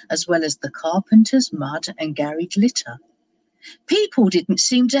charts, as well as the Carpenter's mud and garage litter. People didn't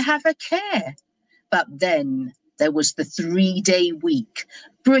seem to have a care. But then there was the 3-day week.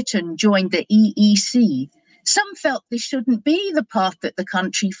 Britain joined the EEC. Some felt this shouldn't be the path that the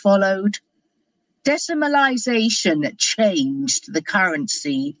country followed. Decimalisation changed the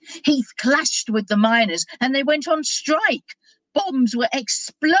currency. Heath clashed with the miners and they went on strike. Bombs were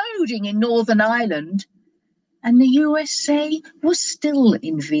exploding in Northern Ireland. And the USA was still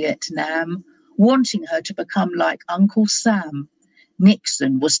in Vietnam, wanting her to become like Uncle Sam.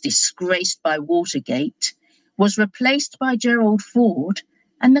 Nixon was disgraced by Watergate, was replaced by Gerald Ford,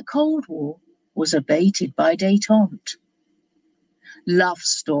 and the Cold War was abated by détente. Love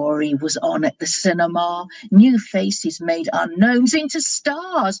Story was on at the cinema, new faces made unknowns into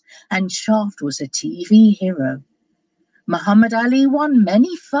stars, and Shaft was a TV hero. Muhammad Ali won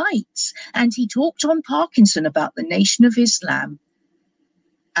many fights, and he talked on Parkinson about the Nation of Islam.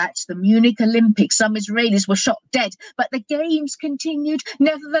 At the Munich Olympics, some Israelis were shot dead, but the games continued.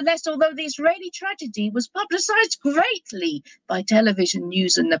 Nevertheless, although the Israeli tragedy was publicized greatly by television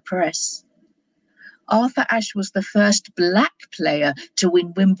news and the press. Arthur Ashe was the first black player to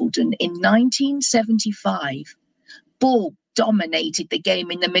win Wimbledon in 1975. Ball dominated the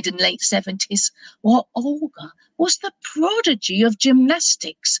game in the mid and late 70s, while Olga was the prodigy of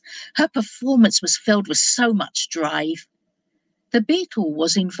gymnastics. Her performance was filled with so much drive. The Beetle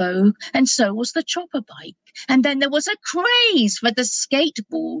was in vogue, and so was the chopper bike. And then there was a craze for the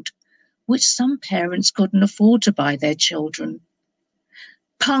skateboard, which some parents couldn't afford to buy their children.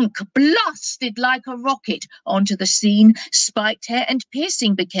 Punk blasted like a rocket onto the scene. Spiked hair and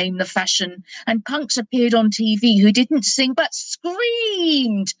piercing became the fashion, and punks appeared on TV who didn't sing but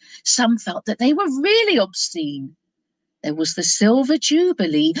screamed. Some felt that they were really obscene. There was the Silver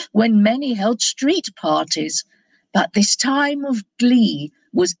Jubilee, when many held street parties. But this time of glee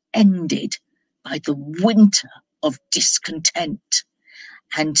was ended by the winter of discontent.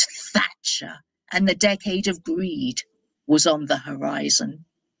 And Thatcher and the decade of greed was on the horizon.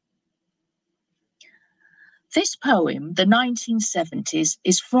 This poem, the 1970s,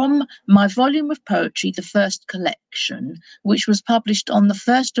 is from my volume of poetry, The First Collection, which was published on the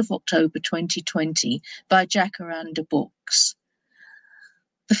 1st of October 2020 by Jacaranda Books.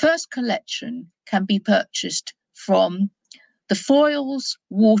 The First Collection can be purchased from the Foyles,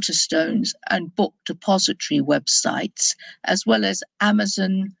 Waterstones and Book Depository websites, as well as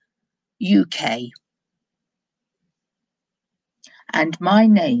Amazon UK. And my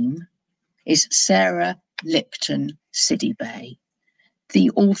name is Sarah Lipton Sidibe,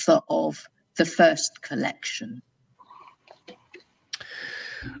 the author of The First Collection.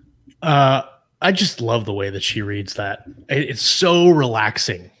 I just love the way that she reads that. It's so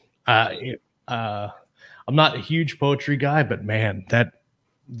relaxing. I'm not a huge poetry guy, but man, that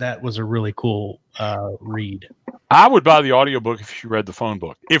was a really cool read. I would buy the audiobook if she read the phone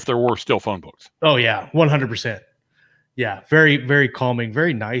book, if there were still phone books. Oh yeah, 100%. Yeah, very, very calming,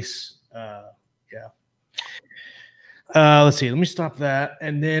 very nice. Yeah. Let's see. Let me stop that.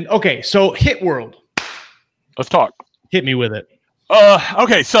 And then, okay, so Hit World. Let's talk. Hit me with it.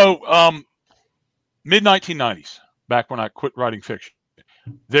 Okay, so mid 1990s, back when I quit writing fiction,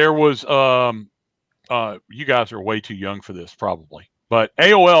 there was you guys are way too young for this probably, but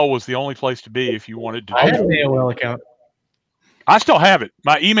AOL was the only place to be if you wanted to. I have an AOL account. I still have it.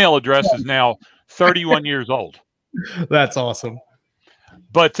 My email address is now 31 years old. That's awesome.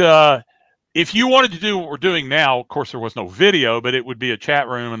 But if you wanted to do what we're doing now, of course, there was no video, but it would be a chat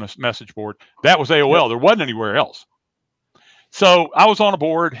room and a message board. That was AOL. There wasn't anywhere else. So I was on a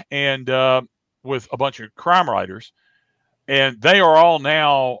board and with a bunch of crime writers, and they are all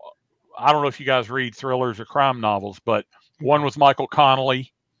now, I don't know if you guys read thrillers or crime novels, but one was Michael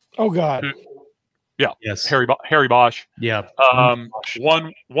Connelly. Oh, God. Yeah. Yes. Harry Bosch. Yeah.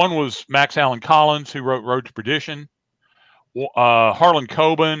 One was Max Allan Collins, who wrote Road to Perdition. Harlan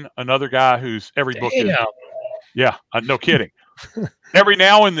Coben, another guy whose every book is. Yeah, no kidding. Every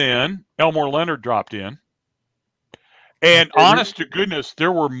now and then, Elmore Leonard dropped in. And honest to goodness,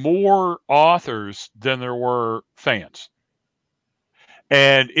 there were more authors than there were fans.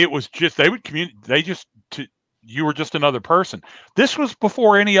 And it was just, they would communicate, you were just another person. This was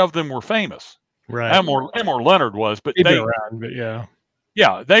before any of them were famous. Right. Elmore Leonard was, but They've been around, but yeah.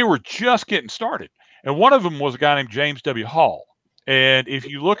 Yeah, they were just getting started. And one of them was a guy named James W. Hall. And if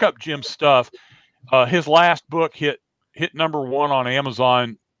you look up Jim's stuff, his last book hit #1 on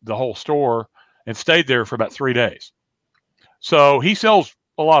Amazon, the whole store, and stayed there for about 3 days. So he sells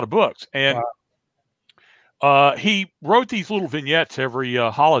a lot of books. And he wrote these little vignettes every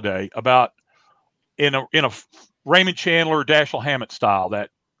holiday about in a Raymond Chandler, Dashiell Hammett style,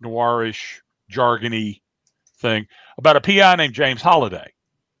 that noirish, jargony thing, about a PI named James Holliday.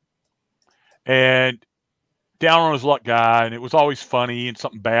 And down on his luck guy, and it was always funny, and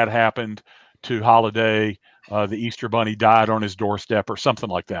something bad happened to Holliday. The Easter Bunny died on his doorstep or something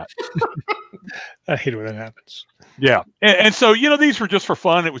like that. I hate it when that happens. Yeah. And so, these were just for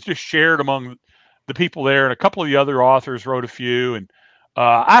fun. It was just shared among the people there, and a couple of the other authors wrote a few. And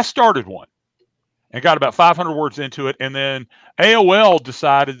I started one and got about 500 words into it. And then AOL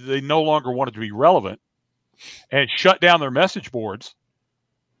decided that they no longer wanted to be relevant and shut down their message boards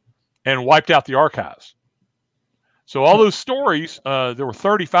and wiped out the archives. So all those stories, there were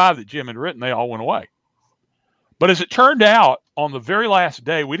 35 that Jim had written, they all went away. But as it turned out, on the very last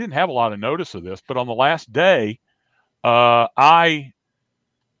day, we didn't have a lot of notice of this, but on the last day, I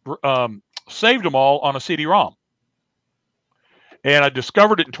saved them all on a CD-ROM. And I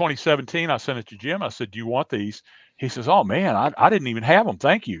discovered it in 2017. I sent it to Jim. I said, "Do you want these?" He says, "Oh, man, I didn't even have them.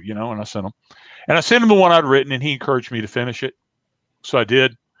 Thank you." And I sent them. And I sent him the one I'd written, and he encouraged me to finish it. So I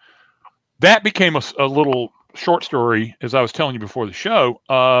did. That became a little short story, as I was telling you before the show,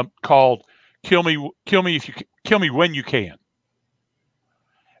 called Kill Me If You Kill Me When You Can.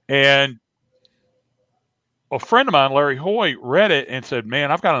 And a friend of mine, Larry Hoy, read it and said,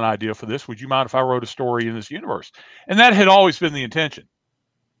 "Man, I've got an idea for this. Would you mind if I wrote a story in this universe?" And that had always been the intention,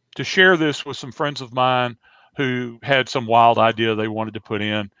 to share this with some friends of mine who had some wild idea they wanted to put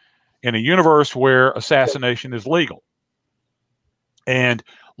in a universe where assassination is legal. And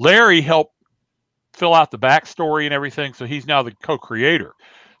Larry helped fill out the backstory and everything, so he's now the co-creator.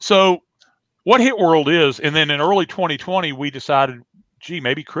 So what Hit World is, and then in early 2020, we decided, gee,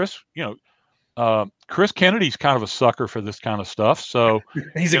 maybe Chris, Chris Kennedy's kind of a sucker for this kind of stuff. So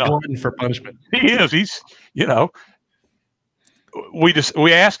he's a glutton for punishment. He is. He's, we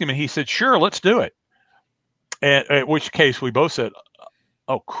asked him, and he said, "Sure, let's do it." And at which case we both said,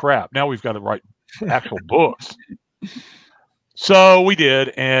 "Oh crap! Now we've got to write actual books." So we did,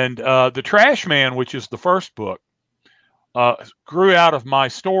 and the Trashman, which is the first book, grew out of my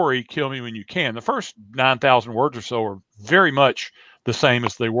story, Kill Me When You Can. The first 9,000 words or so are very much the same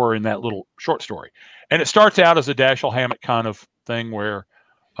as they were in that little short story. And it starts out as a Dashiell Hammett kind of thing where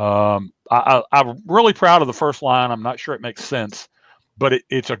I'm really proud of the first line. I'm not sure it makes sense, but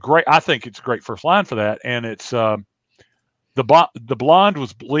I think it's a great first line for that. And it's the blonde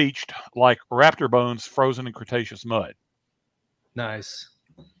was bleached like raptor bones frozen in Cretaceous mud. Nice.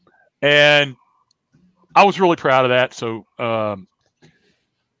 And I was really proud of that. So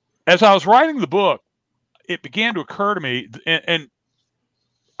as I was writing the book, it began to occur to me, and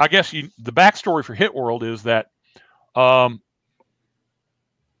I guess the backstory for Hit World is that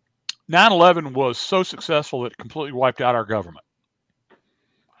 9/11 was so successful that it completely wiped out our government.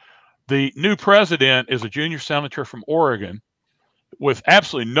 The new president is a junior senator from Oregon with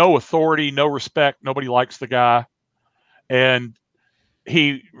absolutely no authority, no respect. Nobody likes the guy. And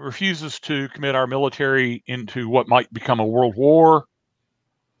he refuses to commit our military into what might become a world war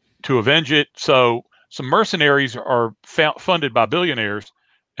to avenge it. So some mercenaries are funded by billionaires,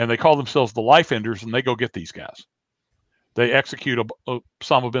 and they call themselves the Life Enders, and they go get these guys. They execute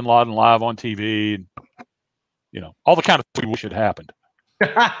Osama bin Laden live on TV, and all the kind of things we wish had happened.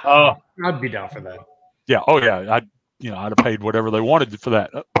 Oh, I'd be down for that. Yeah. Oh, yeah. I'd have paid whatever they wanted for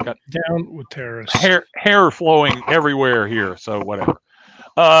that. Got down with terrorists. Hair flowing everywhere here. So whatever.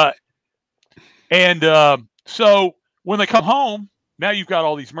 So when they come home, now you've got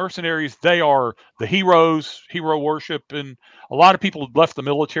all these mercenaries. They are the heroes, hero worship, and a lot of people have left the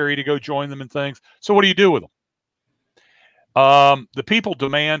military to go join them and things. So what do you do with them? The people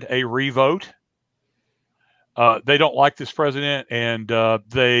demand a revote. They don't like this president, and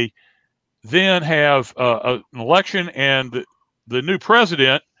they then have an election, and the new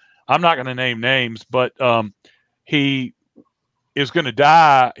president, I'm not going to name names, but he is going to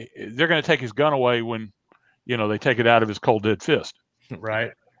die. They're going to take his gun away when, they take it out of his cold, dead fist.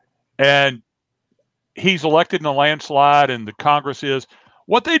 Right. And he's elected in a landslide, and the Congress is.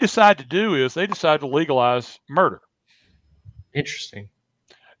 What they decide to do is they decide to legalize murder. Interesting.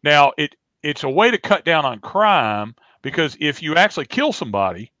 Now, it's a way to cut down on crime, because if you actually kill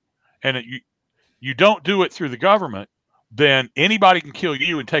somebody and you don't do it through the government, then anybody can kill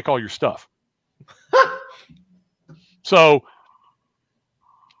you and take all your stuff. So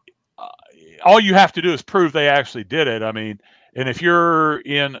all you have to do is prove they actually did it. I mean, and if you're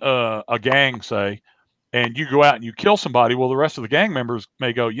in a gang, say, and you go out and you kill somebody, well, the rest of the gang members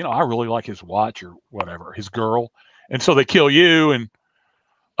may go, I really like his watch or whatever, his girl. And so they kill you, and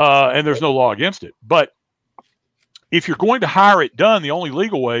there's no law against it. But if you're going to hire it done, the only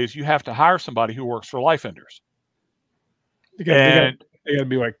legal way is you have to hire somebody who works for Life Enders. They got to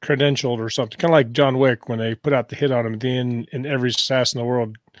be like credentialed or something, kind of like John Wick when they put out the hit on him at the end, and every assassin in the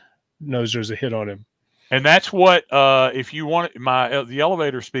world knows there's a hit on him. And that's what, if you want the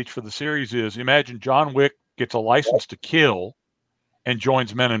elevator speech for the series is, imagine John Wick gets a license to kill and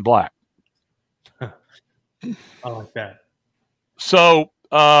joins Men in Black. I like that. So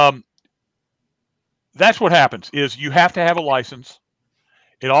that's what happens is you have to have a license.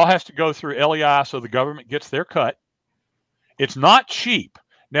 It all has to go through LEI, so the government gets their cut. It's not cheap.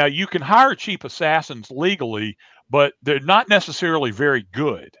 Now, you can hire cheap assassins legally, but they're not necessarily very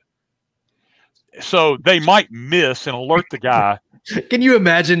good. So they might miss and alert the guy. Can you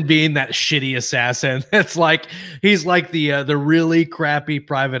imagine being that shitty assassin? It's like he's like the really crappy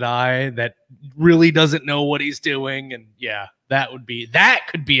private eye that really doesn't know what he's doing, and yeah, that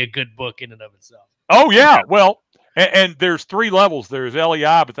could be a good book in and of itself. Oh yeah, well, and there's 3 levels. There's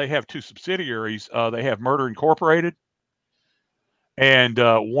LEI, but they have 2 subsidiaries. They have Murder Incorporated and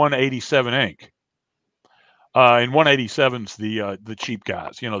 187 Inc. And 187's the cheap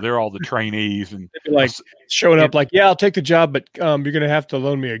guys. They're all the trainees, and they'd be like showing up like, yeah, I'll take the job, but you're gonna have to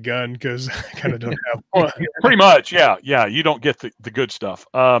loan me a gun because I kind of don't have one. Pretty much, yeah. You don't get the good stuff.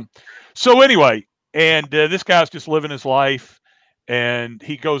 So anyway, and this guy's just living his life, and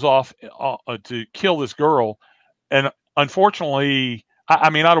he goes off to kill this girl, and unfortunately, I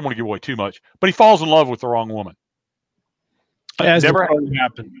mean, I don't want to give away too much, but he falls in love with the wrong woman. As never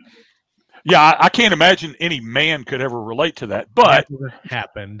happened. Yeah, I can't imagine any man could ever relate to that, but never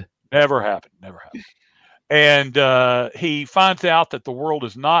happened. Never happened. And he finds out that the world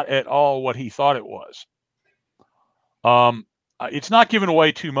is not at all what he thought it was. It's not giving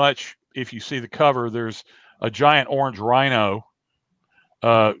away too much. If you see the cover, there's a giant orange rhino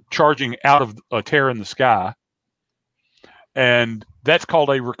charging out of a tear in the sky, and that's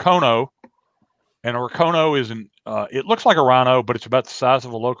called a Rakono. And a Rakono is it looks like a rhino, but it's about the size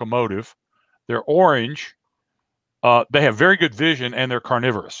of a locomotive. They're orange. They have very good vision, and they're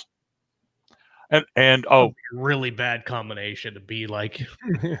carnivorous. And really bad combination to be like.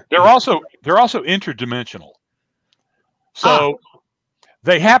 they're also interdimensional. So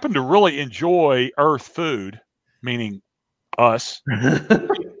they happen to really enjoy Earth food, meaning us,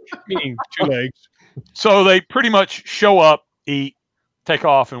 meaning 2 legs. So they pretty much show up, eat, take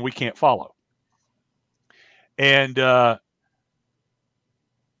off, and we can't follow. And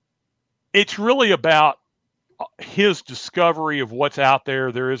it's really about his discovery of what's out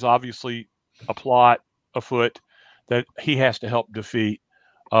there. There is obviously a plot afoot that he has to help defeat.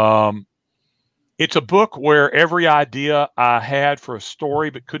 It's a book where every idea I had for a story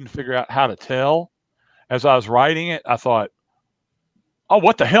but couldn't figure out how to tell, as I was writing it, I thought, oh,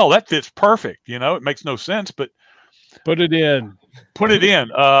 what the hell? That fits perfect. You know, it makes no sense, but Put it in. put it in.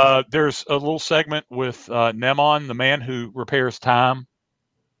 There's a little segment with Nemon, the man who repairs time,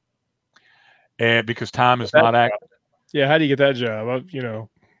 and because time is not accurate. Yeah, how do you get that job?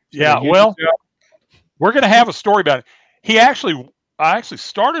 Yeah, well, we're going to have a story about it. I actually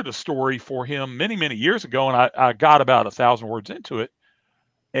started a story for him many, many years ago, and I got about 1,000 words into it,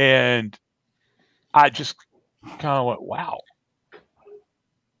 and I just kind of went, wow.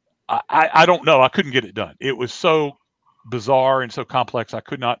 I don't know. I couldn't get it done. It was so bizarre and so complex. I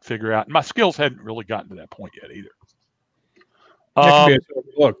could not figure out. And my skills hadn't really gotten to that point yet either. That could be a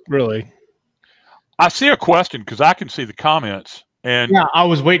look, really. I see a question because I can see the comments. And yeah, I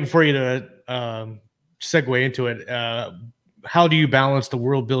was waiting for you to segue into it. How do you balance the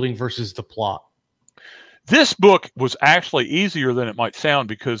world building versus the plot? This book was actually easier than it might sound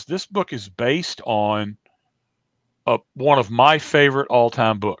because this book is based on one of my favorite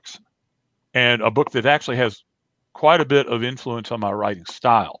all-time books, and a book that actually has quite a bit of influence on my writing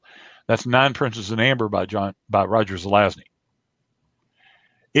style. That's Nine Princes in Amber by Roger Zelazny.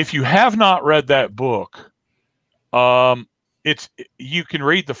 If you have not read that book, you can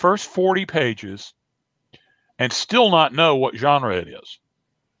read the first 40 pages and still not know what genre it is.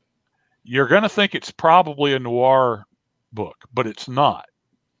 You're going to think it's probably a noir book, but it's not.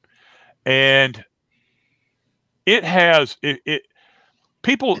 And it has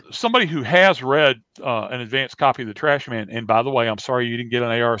somebody who has read an advanced copy of the Trashman, and by the way, I'm sorry you didn't get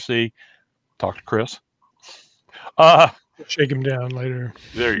an ARC. Talk to Chris. Shake him down later.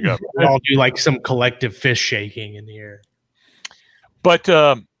 There you go. I'll do like some collective fist shaking in the air. But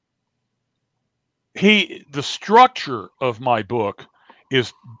the structure of my book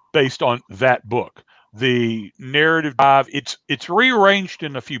is based on that book. The narrative drive, it's rearranged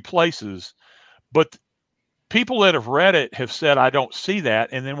in a few places, but people that have read it have said, I don't see that.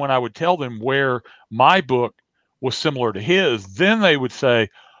 And then when I would tell them where my book was similar to his, then they would say,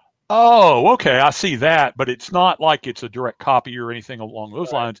 oh, okay, I see that. But it's not like it's a direct copy or anything along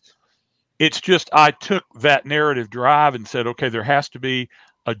those lines. It's just I took that narrative drive and said, okay, there has to be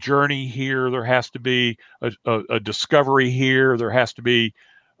a journey here. There has to be a discovery here. There has to be,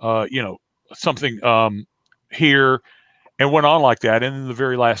 something here. And went on like that. And then the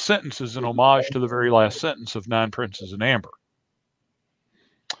very last sentence is an homage to the very last sentence of Nine Princes in Amber.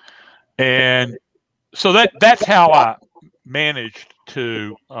 And so that's how I managed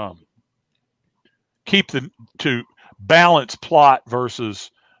to to balance plot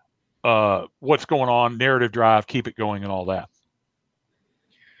versus what's going on, narrative drive, keep it going, and all that.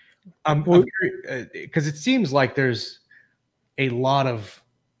 Because it seems like there's a lot of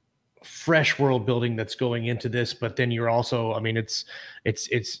fresh world building that's going into this, but then you're also, I mean, it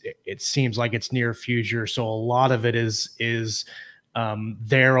seems like it's near future, so a lot of it is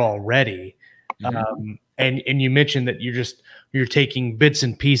there already. Mm-hmm. And you mentioned that you're taking bits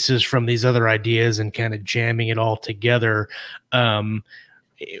and pieces from these other ideas and kind of jamming it all together.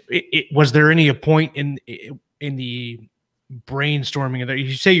 Was there a point in the brainstorming that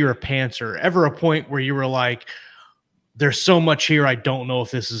you say you're a pantser, ever a point where you were like, there's so much here, I don't know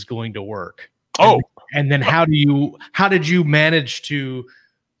if this is going to work? And then how did you manage to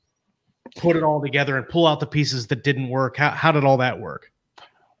put it all together and pull out the pieces that didn't work? How did all that work?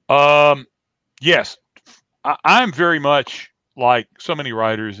 Yes, I'm very much like so many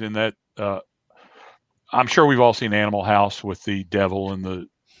writers in that I'm sure we've all seen Animal House with the devil and the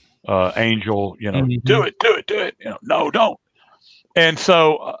angel, Mm-hmm. do it, no, don't. And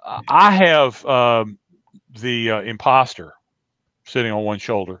so I have the imposter sitting on one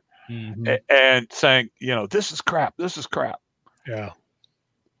shoulder, mm-hmm. and saying, this is crap. Yeah.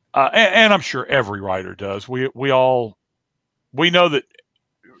 And I'm sure every writer does. We know that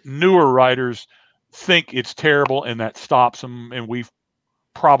newer writers think it's terrible and that stops them. And we've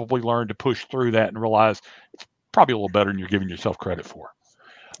probably learned to push through that and realize it's probably a little better than you're giving yourself credit for.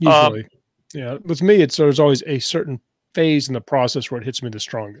 Usually. Yeah. With me, there's always a certain phase in the process where it hits me the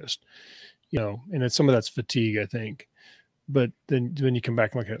strongest. And it's some of that's fatigue, I think. But then you come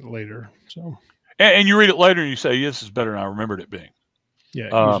back and look at it later. So, and you read it later and you say, "This is better than I remembered it being."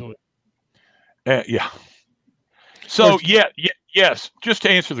 Yeah, usually. Yeah. So yes. Just to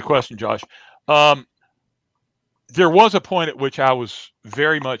answer the question, Josh, there was a point at which I was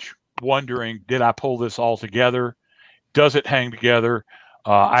very much wondering: did I pull this all together? Does it hang together?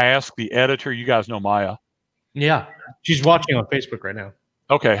 I asked the editor. You guys know Maya. Yeah, she's watching on Facebook right now.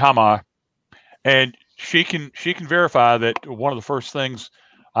 Okay, hi Maya. And she can verify that one of the first things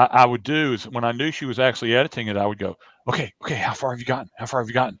I would do is when I knew she was actually editing it, I would go, okay, how far have you gotten?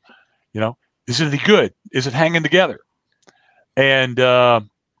 Is it any good? Is it hanging together? And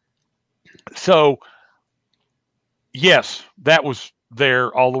so, yes, that was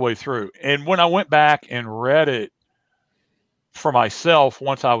there all the way through. And when I went back and read it for myself,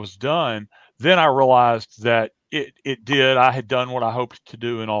 once I was done, then I realized that I had done what I hoped to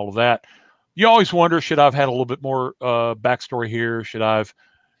do and all of that. You always wonder, should I have had a little bit more backstory here?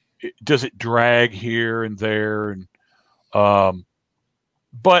 Does it drag here and there? And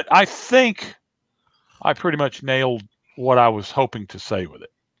but I think I pretty much nailed what I was hoping to say with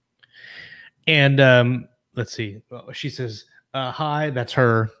it. And let's see. She says, "Hi, that's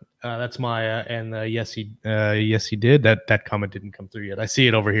her. That's Maya." And yes, he did. That comment didn't come through yet. I see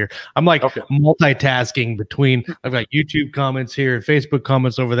it over here. I'm like multitasking between. I've got YouTube comments here and Facebook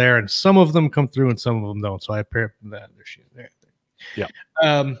comments over there, and some of them come through and some of them don't. So I pair that. There she is. There. Yeah.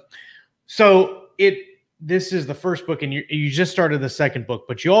 So this is the first book, and you just started the second book,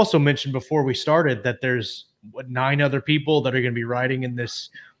 but you also mentioned before we started that there's 9 other people that are going to be writing in this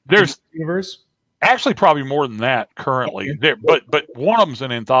universe. Actually, probably more than that currently. There, but one of them's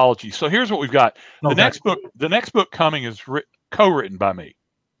an anthology. So here's what we've got. The next book coming is co-written by me,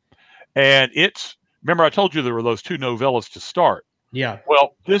 and remember I told you there were those 2 novellas to start. Yeah.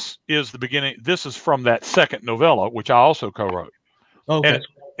 Well, this is the beginning. This is from that second novella, which I also co-wrote. Okay. And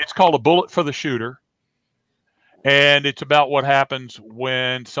it's called A Bullet for the Shooter, and it's about what happens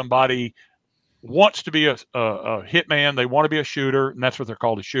when somebody wants to be a hitman. They want to be a shooter, and that's what they're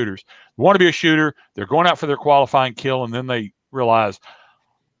called, as shooters. They want to be a shooter. They're going out for their qualifying kill, and then they realize,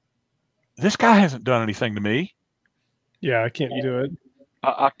 this guy hasn't done anything to me. Yeah, I can't do it.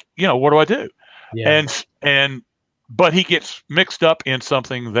 What do I do? Yeah. But he gets mixed up in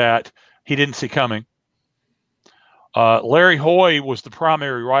something that he didn't see coming. Larry Hoy was the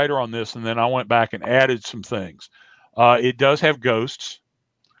primary writer on this, and then I went back and added some things. It does have ghosts,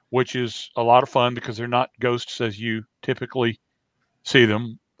 which is a lot of fun because they're not ghosts as you typically see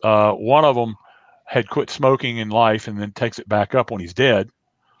them. One of them had quit smoking in life and then takes it back up when he's dead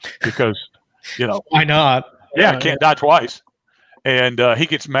because, why not? Yeah, can't die twice. And he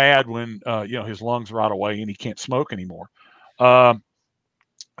gets mad when, his lungs rot away and he can't smoke anymore.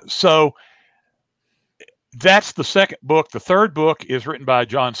 So that's the second book. The third book is written by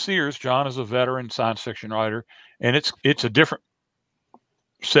John Sears. John is a veteran science fiction writer, and it's a different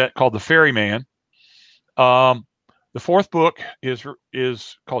set called The Ferryman. The fourth book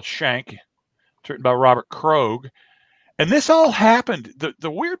is called Shank. It's written by Robert Krogh. And this all happened.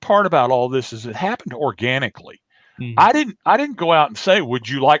 The weird part about all this is it happened organically. Mm-hmm. I didn't go out and say, would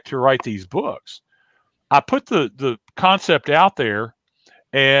you like to write these books? I put the concept out there,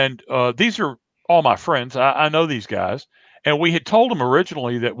 and these are all my friends. I know these guys. And we had told them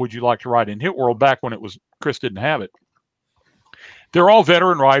originally that, would you like to write in Hit World, back when Chris didn't have it. They're all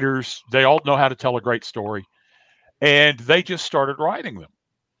veteran writers. They all know how to tell a great story. And they just started writing them.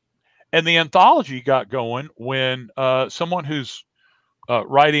 And the anthology got going when someone who's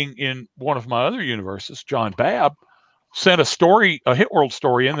writing in one of my other universes, John Babb, sent a Hit World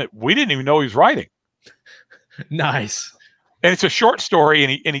story in that we didn't even know he was writing. Nice. And it's a short story,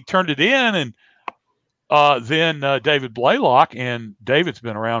 and he turned it in, and then David Blaylock, and David's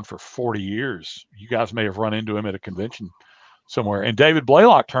been around for 40 years. You guys may have run into him at a convention somewhere. And David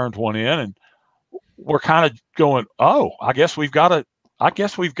Blaylock turned one in, and we're kind of going, oh, I guess we've got an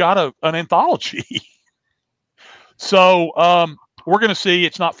anthology. So we're going to see.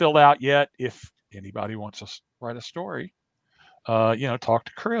 It's not filled out yet. If anybody wants to write a story, talk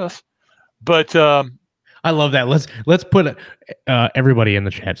to Chris. But I love that. Let's put everybody in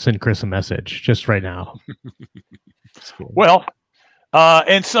the chat. Send Chris a message just right now. Well,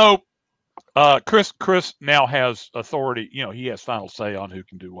 and so Chris now has authority. He has final say on who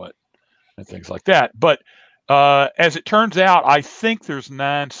can do what and things like that. But as it turns out, I think there's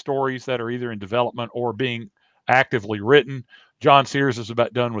 9 stories that are either in development or being actively written. John Sears is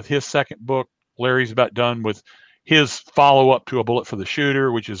about done with his second book. Larry's about done with his follow-up to A Bullet for the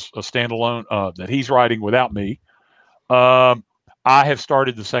Shooter, which is a standalone that he's writing without me. I have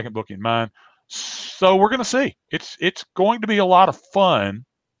started the second book in mine. So we're going to see. It's going to be a lot of fun.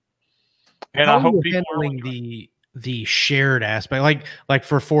 And I hope people are handling the shared aspect, like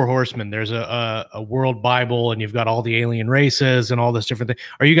for Four Horsemen, there's a world Bible, and you've got all the alien races and all this different thing.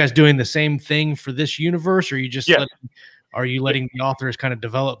 Are you guys doing the same thing for this universe, or are you just letting the authors kind of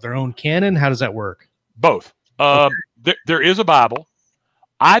develop their own canon? How does that work? Both. There is a Bible.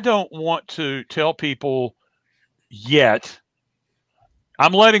 I don't want to tell people yet.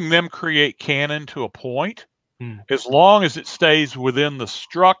 I'm letting them create canon to a point, as long as it stays within the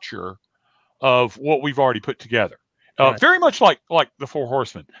structure of what we've already put together. Right. Very much like the Four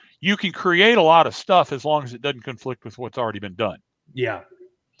Horsemen. You can create a lot of stuff as long as it doesn't conflict with what's already been done. Yeah.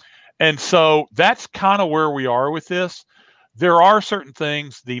 And so that's kind of where we are with this. There are certain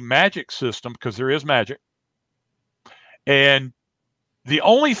things, the magic system, because there is magic. And the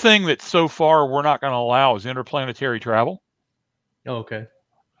only thing that so far we're not going to allow is interplanetary travel. Oh, okay.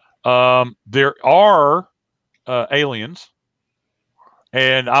 There are aliens,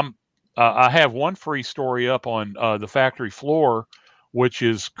 and I have one free story up on the factory floor, which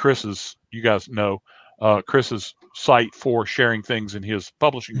is Chris's. You guys know Chris's site for sharing things in his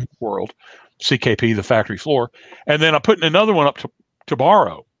publishing world, CKP, the factory floor, and then I'm putting another one up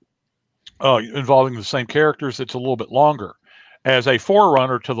tomorrow involving the same characters. It's a little bit longer, as a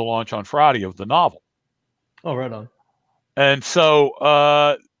forerunner to the launch on Friday of the novel. Oh, right on. And so,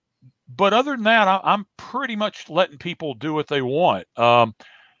 but other than that, I'm pretty much letting people do what they want.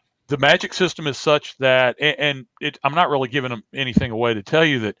 The magic system is such that, and I'm not really giving them anything away to tell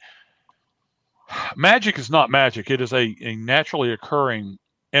you that magic is not magic. It is a naturally occurring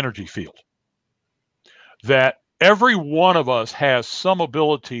energy field that every one of us has some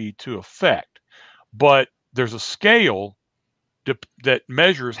ability to affect, but there's a scale that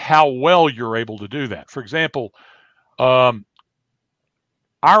measures how well you're able to do that. For example, some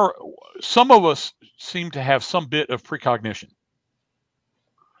of us seem to have some bit of precognition,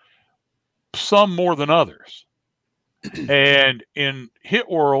 some more than others. And in Hit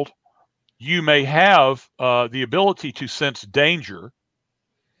World, you may have the ability to sense danger,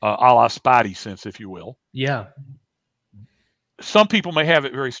 a la Spidey sense, if you will. Yeah. Some people may have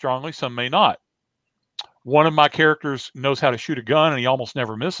it very strongly, some may not. One of my characters knows how to shoot a gun, and he almost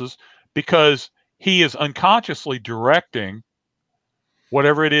never misses because he is unconsciously directing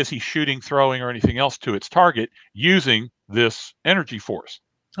whatever it is he's shooting, throwing, or anything else to its target using this energy force.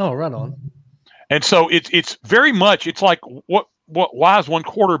 Oh, right on. And so it's very much, it's like why is one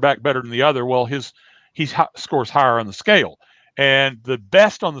quarterback better than the other? Well, he scores higher on the scale, and the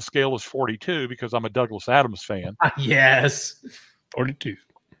best on the scale is 42 because I'm a Douglas Adams fan. Yes, 42.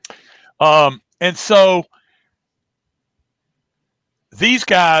 And so these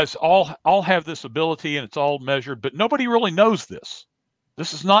guys all have this ability, and it's all measured, but nobody really knows this.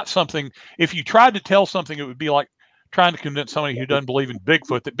 This is not something. If you tried to tell something, it would be like trying to convince somebody who doesn't believe in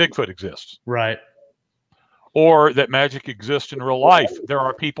Bigfoot that Bigfoot exists. Right. Or that magic exists in real life. There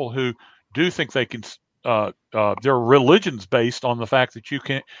are people who do think they can. There are religions based on the fact that you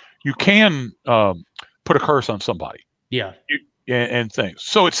can put a curse on somebody. Yeah. And things.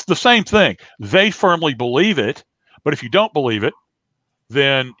 So it's the same thing. They firmly believe it, but if you don't believe it,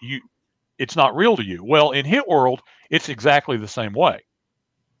 then it's not real to you. Well, in Hit World, it's exactly the same way.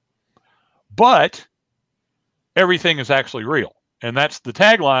 But everything is actually real. And that's the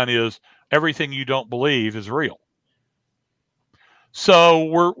tagline is everything you don't believe is real. So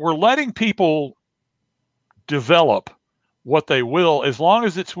we're letting people develop what they will, as long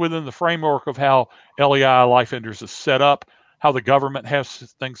as it's within the framework of how LEI Life Enders is set up, how the government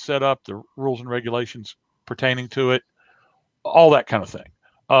has things set up, the rules and regulations pertaining to it, all that kind of thing.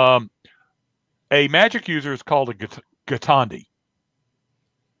 A magic user is called a Gatandi.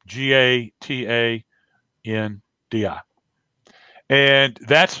 Gatandi. And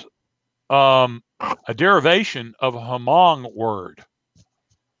that's a derivation of a Hmong word.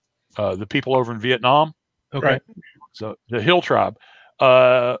 The people over in Vietnam. Okay. Right. So the Hill tribe.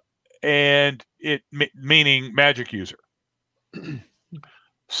 And it meaning magic user.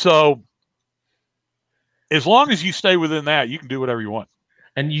 So as long as you stay within that, you can do whatever you want.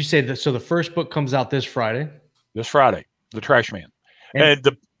 And you say that, so the first book comes out this Friday. This Friday, the Trashman. And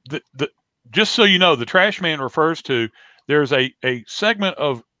the just so you know, the Trashman refers to, there's a segment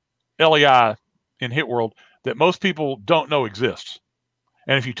of LEI in Hit World that most people don't know exists.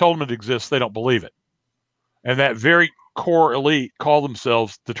 And if you told them it exists, they don't believe it. And that very core elite call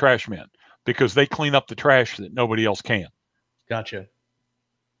themselves the Trashmen because they clean up the trash that nobody else can. Gotcha.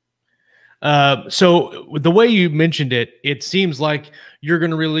 So the way you mentioned it, it seems like you're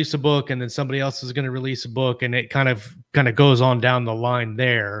going to release a book and then somebody else is going to release a book, and it kind of goes on down the line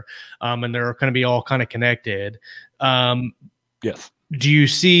there. And they're going to be all kind of connected. Yes. Do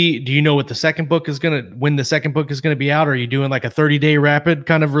you know what the second book is when the second book is going to be out? Are you doing like a 30-day rapid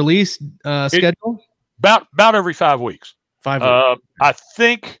kind of release schedule? About every 5 weeks. 5 weeks. I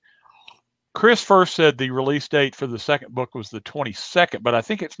think Chris first said the release date for the second book was the 22nd, but I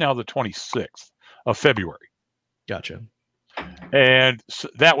think it's now the 26th of February. Gotcha. And so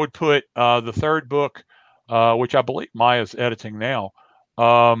that would put the third book, which I believe Maya's editing now.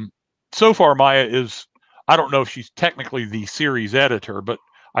 So far, Maya is, I don't know if she's technically the series editor, but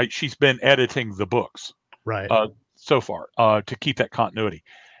she's been editing the books. Right. so far to keep that continuity.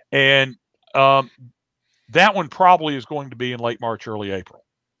 And that one probably is going to be in late March, early April.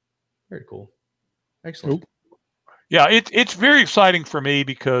 Very cool. Excellent. Yeah, it's very exciting for me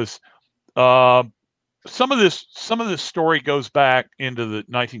because some of this story goes back into the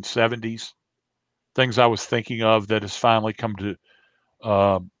 1970s. Things I was thinking of that has finally come to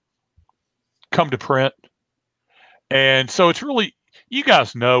print. And so it's really, you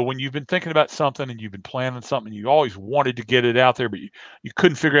guys know when you've been thinking about something and you've been planning something, you always wanted to get it out there, but you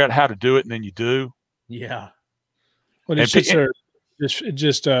couldn't figure out how to do it, and then you do. Yeah. Well, it sits there. It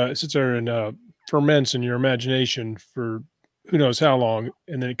just sits there and ferments in your imagination for who knows how long,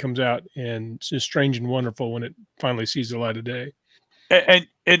 and then it comes out, and it's just strange and wonderful when it finally sees the light of day. And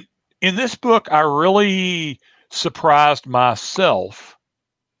in this book, I really surprised myself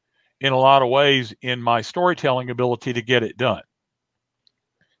in a lot of ways in my storytelling ability to get it done.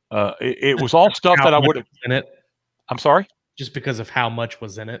 It was all stuff that I would have in it. I'm sorry? Just because of how much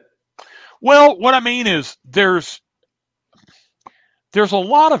was in it. Well, what I mean is there's a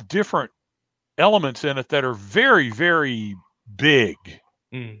lot of different elements in it that are very, very big.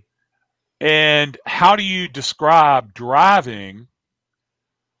 Mm. And how do you describe driving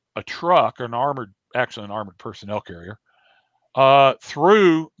a truck, an armored personnel carrier,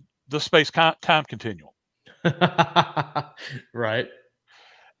 through the space-time continuum? Right.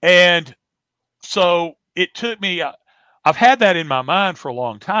 And so it took me, I've had that in my mind for a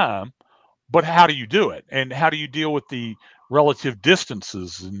long time, but how do you do it? And how do you deal with the relative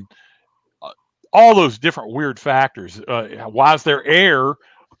distances and all those different weird factors? Why is there air,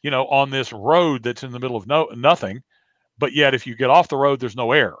 on this road that's in the middle of nothing, but yet if you get off the road, there's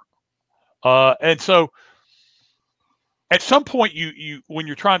no air? And so at some point, you when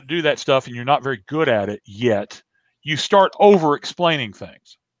you're trying to do that stuff and you're not very good at it yet, you start over explaining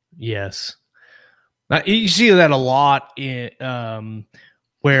things. Yes. Now, you see that a lot in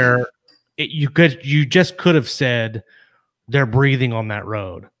where you just could have said they're breathing on that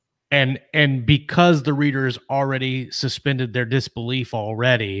road. And because the readers already suspended their disbelief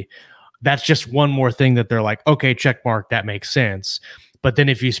already, that's just one more thing that they're like, okay, check mark, that makes sense. But then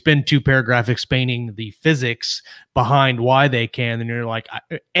if you spend 2 paragraphs explaining the physics behind why they can, then you're like,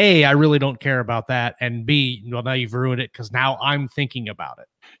 A, I really don't care about that. And B, well, now you've ruined it because now I'm thinking about it.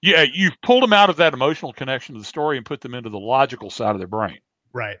 Yeah, you've pulled them out of that emotional connection to the story and put them into the logical side of their brain.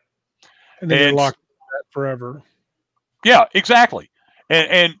 Right. And then you're locked in that forever. Yeah, exactly.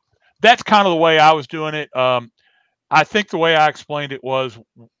 And that's kind of the way I was doing it. I think the way I explained it was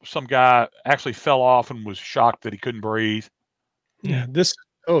some guy actually fell off and was shocked that he couldn't breathe. Yeah, this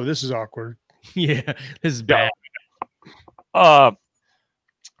is awkward. Yeah, this is bad.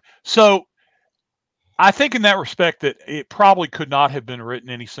 So I think in that respect that it probably could not have been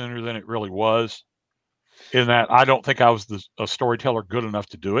written any sooner than it really was, in that I don't think I was a storyteller good enough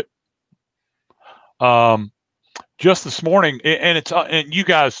to do it. Just this morning, and you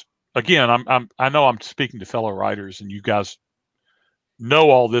guys, again, I know I'm speaking to fellow writers, and you guys know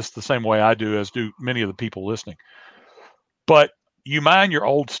all this the same way I do, as do many of the people listening. But you mind your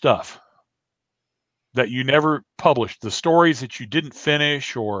old stuff that you never published, the stories that you didn't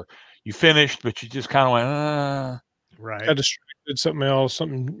finish, or you finished but you just kind of went, right. Got distracted, something else,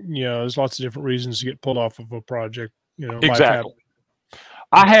 there's lots of different reasons to get pulled off of a project. Exactly.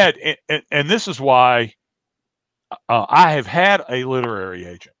 I had, and this is why I have had a literary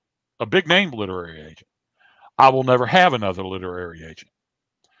agent, a big name literary agent. I will never have another literary agent,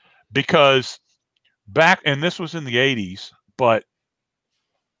 because and this was in the 80s, but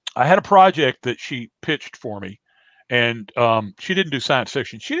I had a project that she pitched for me, and she didn't do science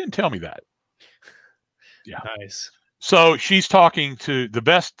fiction. She didn't tell me that. Yeah. Nice. So she's talking to, the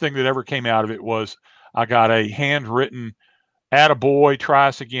best thing that ever came out of it was I got a handwritten "Attaboy, try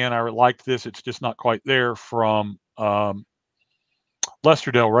us again. I liked this. It's just not quite there," from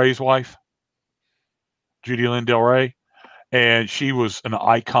Lester Del Rey's wife, Judy Lynn Del Rey. And she was an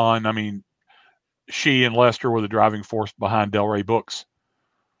icon. I mean, she and Lester were the driving force behind Del Rey books.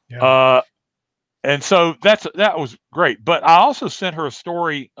 Yeah. And so that was great. But I also sent her a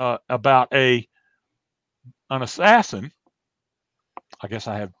story about an assassin. I guess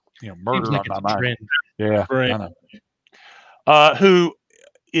I have murder on my mind. Trend. Yeah, right. I know. Who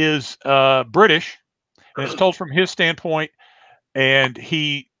is British, and it's told from his standpoint, and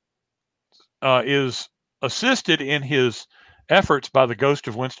he is assisted in his efforts by the ghost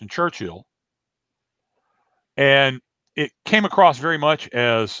of Winston Churchill. And it came across very much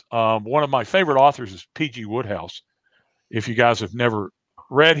as one of my favorite authors is P.G. Wodehouse. If you guys have never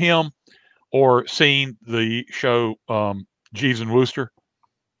read him or seen the show Jeeves and Wooster.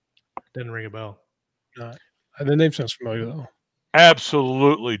 Didn't ring a bell. The name sounds familiar, though.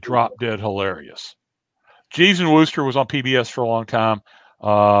 Absolutely drop dead hilarious. Jeeves and Wooster was on PBS for a long time.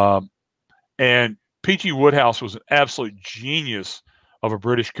 And P.G. Wodehouse was an absolute genius of a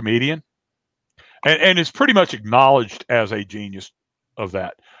British comedian, and is pretty much acknowledged as a genius of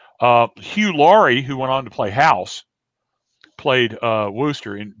that. Hugh Laurie, who went on to play House, played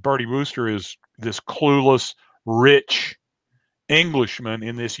Wooster, and Bertie Wooster is this clueless, rich Englishman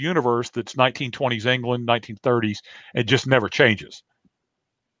in this universe that's 1920s England, 1930s, and just never changes.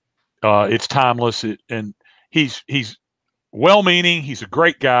 It's timeless, and he's well-meaning. He's a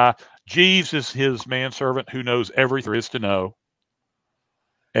great guy. Jeeves is his manservant who knows everything there is to know.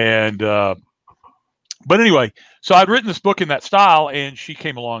 And but anyway, so I'd written this book in that style, and she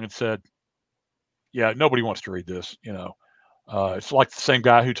came along and said, "Yeah, nobody wants to read this." You know, it's like the same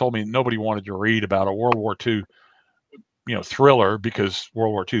guy who told me nobody wanted to read about a World War II, thriller because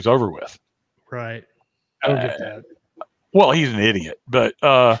World War II is over with. Right. I don't get that. Well, he's an idiot, but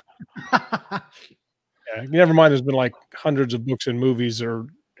yeah, never mind. There's been like hundreds of books and movies that are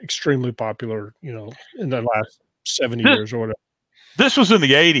extremely popular, in the last 70 years or whatever. This was in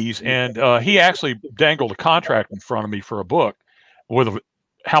the 80s, and he actually dangled a contract in front of me for a book with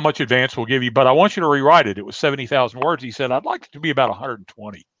how much advance we'll give you, but I want you to rewrite it. It was 70,000 words. He said, I'd like it to be about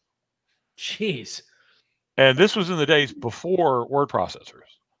 120. Jeez. And this was in the days before word processors.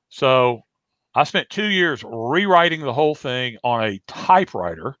 So I spent 2 years rewriting the whole thing on a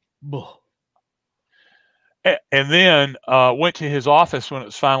typewriter. And then went to his office when it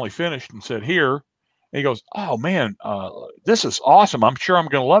was finally finished and said, here. And he goes, oh, man, this is awesome. I'm sure I'm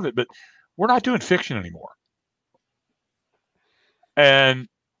going to love it, but we're not doing fiction anymore. And,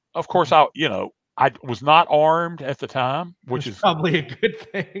 of course, I was not armed at the time, which is probably a good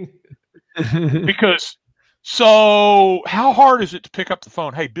thing. Because so how hard is it to pick up the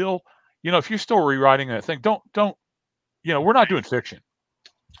phone? Hey, Bill, if you're still rewriting that thing, don't, we're not doing fiction.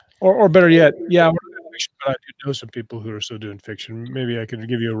 Or better yet, yeah, we're not doing fiction, but I do know some people who are still doing fiction. Maybe I could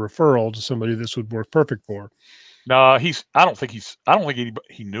give you a referral to somebody this would work perfect for. No, I don't think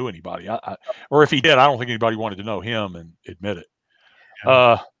he knew anybody. Or if he did, I don't think anybody wanted to know him and admit it.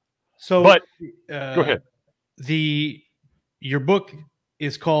 Yeah. Go ahead. Your book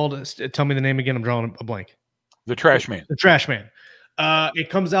is called, tell me the name again. I'm drawing a blank. The Trashman. The Trashman. It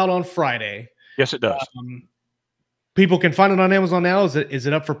comes out on Friday. Yes, it does. People can find it on Amazon now. Is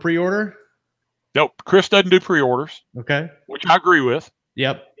it up for pre-order? Nope. Chris doesn't do pre-orders. Okay. Which I agree with.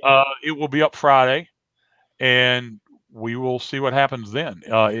 Yep. It will be up Friday, and we will see what happens then.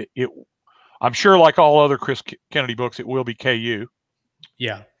 I'm sure, like all other Chris Kennedy books, it will be KU.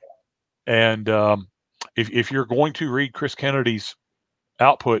 Yeah. And if you're going to read Chris Kennedy's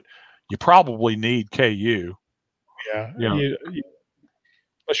output, you probably need KU. Yeah.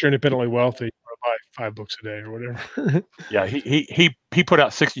 Unless you're independently wealthy, you want to buy 5 books a day or whatever. Yeah, he put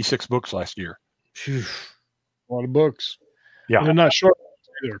out 66 books last year. A lot of books. Yeah, and they're not short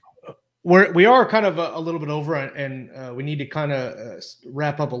either. We are kind of a little bit over, and we need to kind of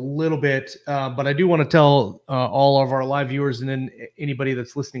wrap up a little bit. But I do want to tell all of our live viewers and then anybody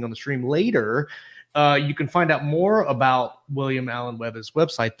that's listening on the stream later, you can find out more about William Allen Webb's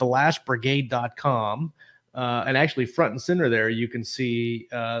website, thelastbrigade.com. And actually front and center there, you can see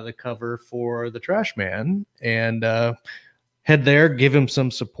the cover for the Trashman, and head there, give him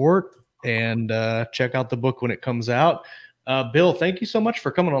some support, and check out the book when it comes out. Bill, thank you so much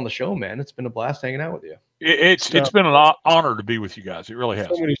for coming on the show, man. It's been a blast hanging out with you. It's been an honor to be with you guys. It really has.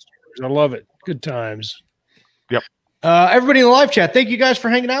 So many stories. I love it. Good times. Yep. Everybody in the live chat, thank you guys for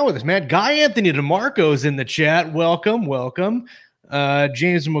hanging out with us, man. Guy Anthony DeMarco's in the chat. Welcome.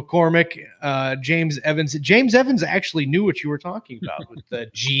 James McCormick, James Evans. James Evans actually knew what you were talking about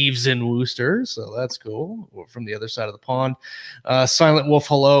with Jeeves and Wooster, so that's cool. From the other side of the pond. Silent Wolf,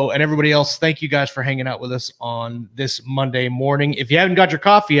 hello. And everybody else, thank you guys for hanging out with us on this Monday morning. If you haven't got your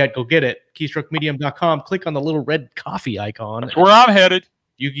coffee yet, go get it. KeystrokeMedium.com. Click on the little red coffee icon. That's where I'm headed.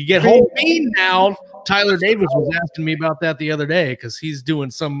 You can get whole bean now. Tyler Davis was asking me about that the other day because he's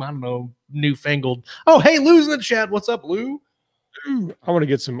doing some, I don't know, newfangled. Oh, hey, Lou's in the chat. What's up, Lou? I want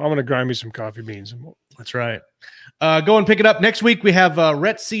to grind me some coffee beans. That's right. Go and pick it up. Next week, we have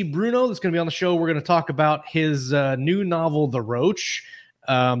Rhett C. Bruno that's going to be on the show. We're going to talk about his new novel, The Roach,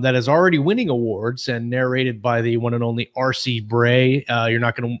 that is already winning awards and narrated by the one and only R.C. Bray. You're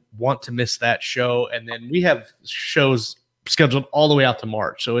not going to want to miss that show. And then we have shows scheduled all the way out to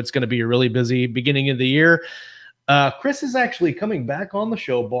March. So it's going to be a really busy beginning of the year. Chris is actually coming back on the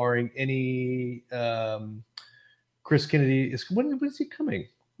show, barring any... Chris Kennedy is when is he coming?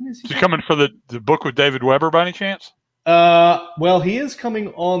 Is he coming for the book with David Weber by any chance? Well, he is coming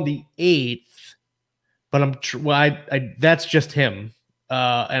on the 8th. but that's just him.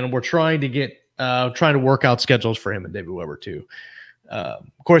 And we're trying to work out schedules for him and David Weber too. Of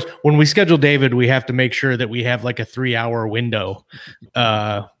course, when we schedule David, we have to make sure that we have like a 3-hour window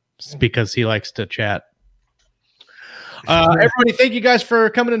because he likes to chat. Everybody, thank you guys for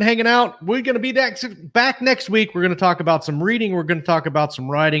coming and hanging out. We're going to be back next week. We're going to talk about some reading. We're going to talk about some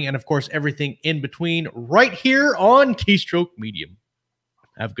writing, and of course, everything in between right here on Keystroke Medium.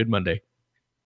 Have a good Monday.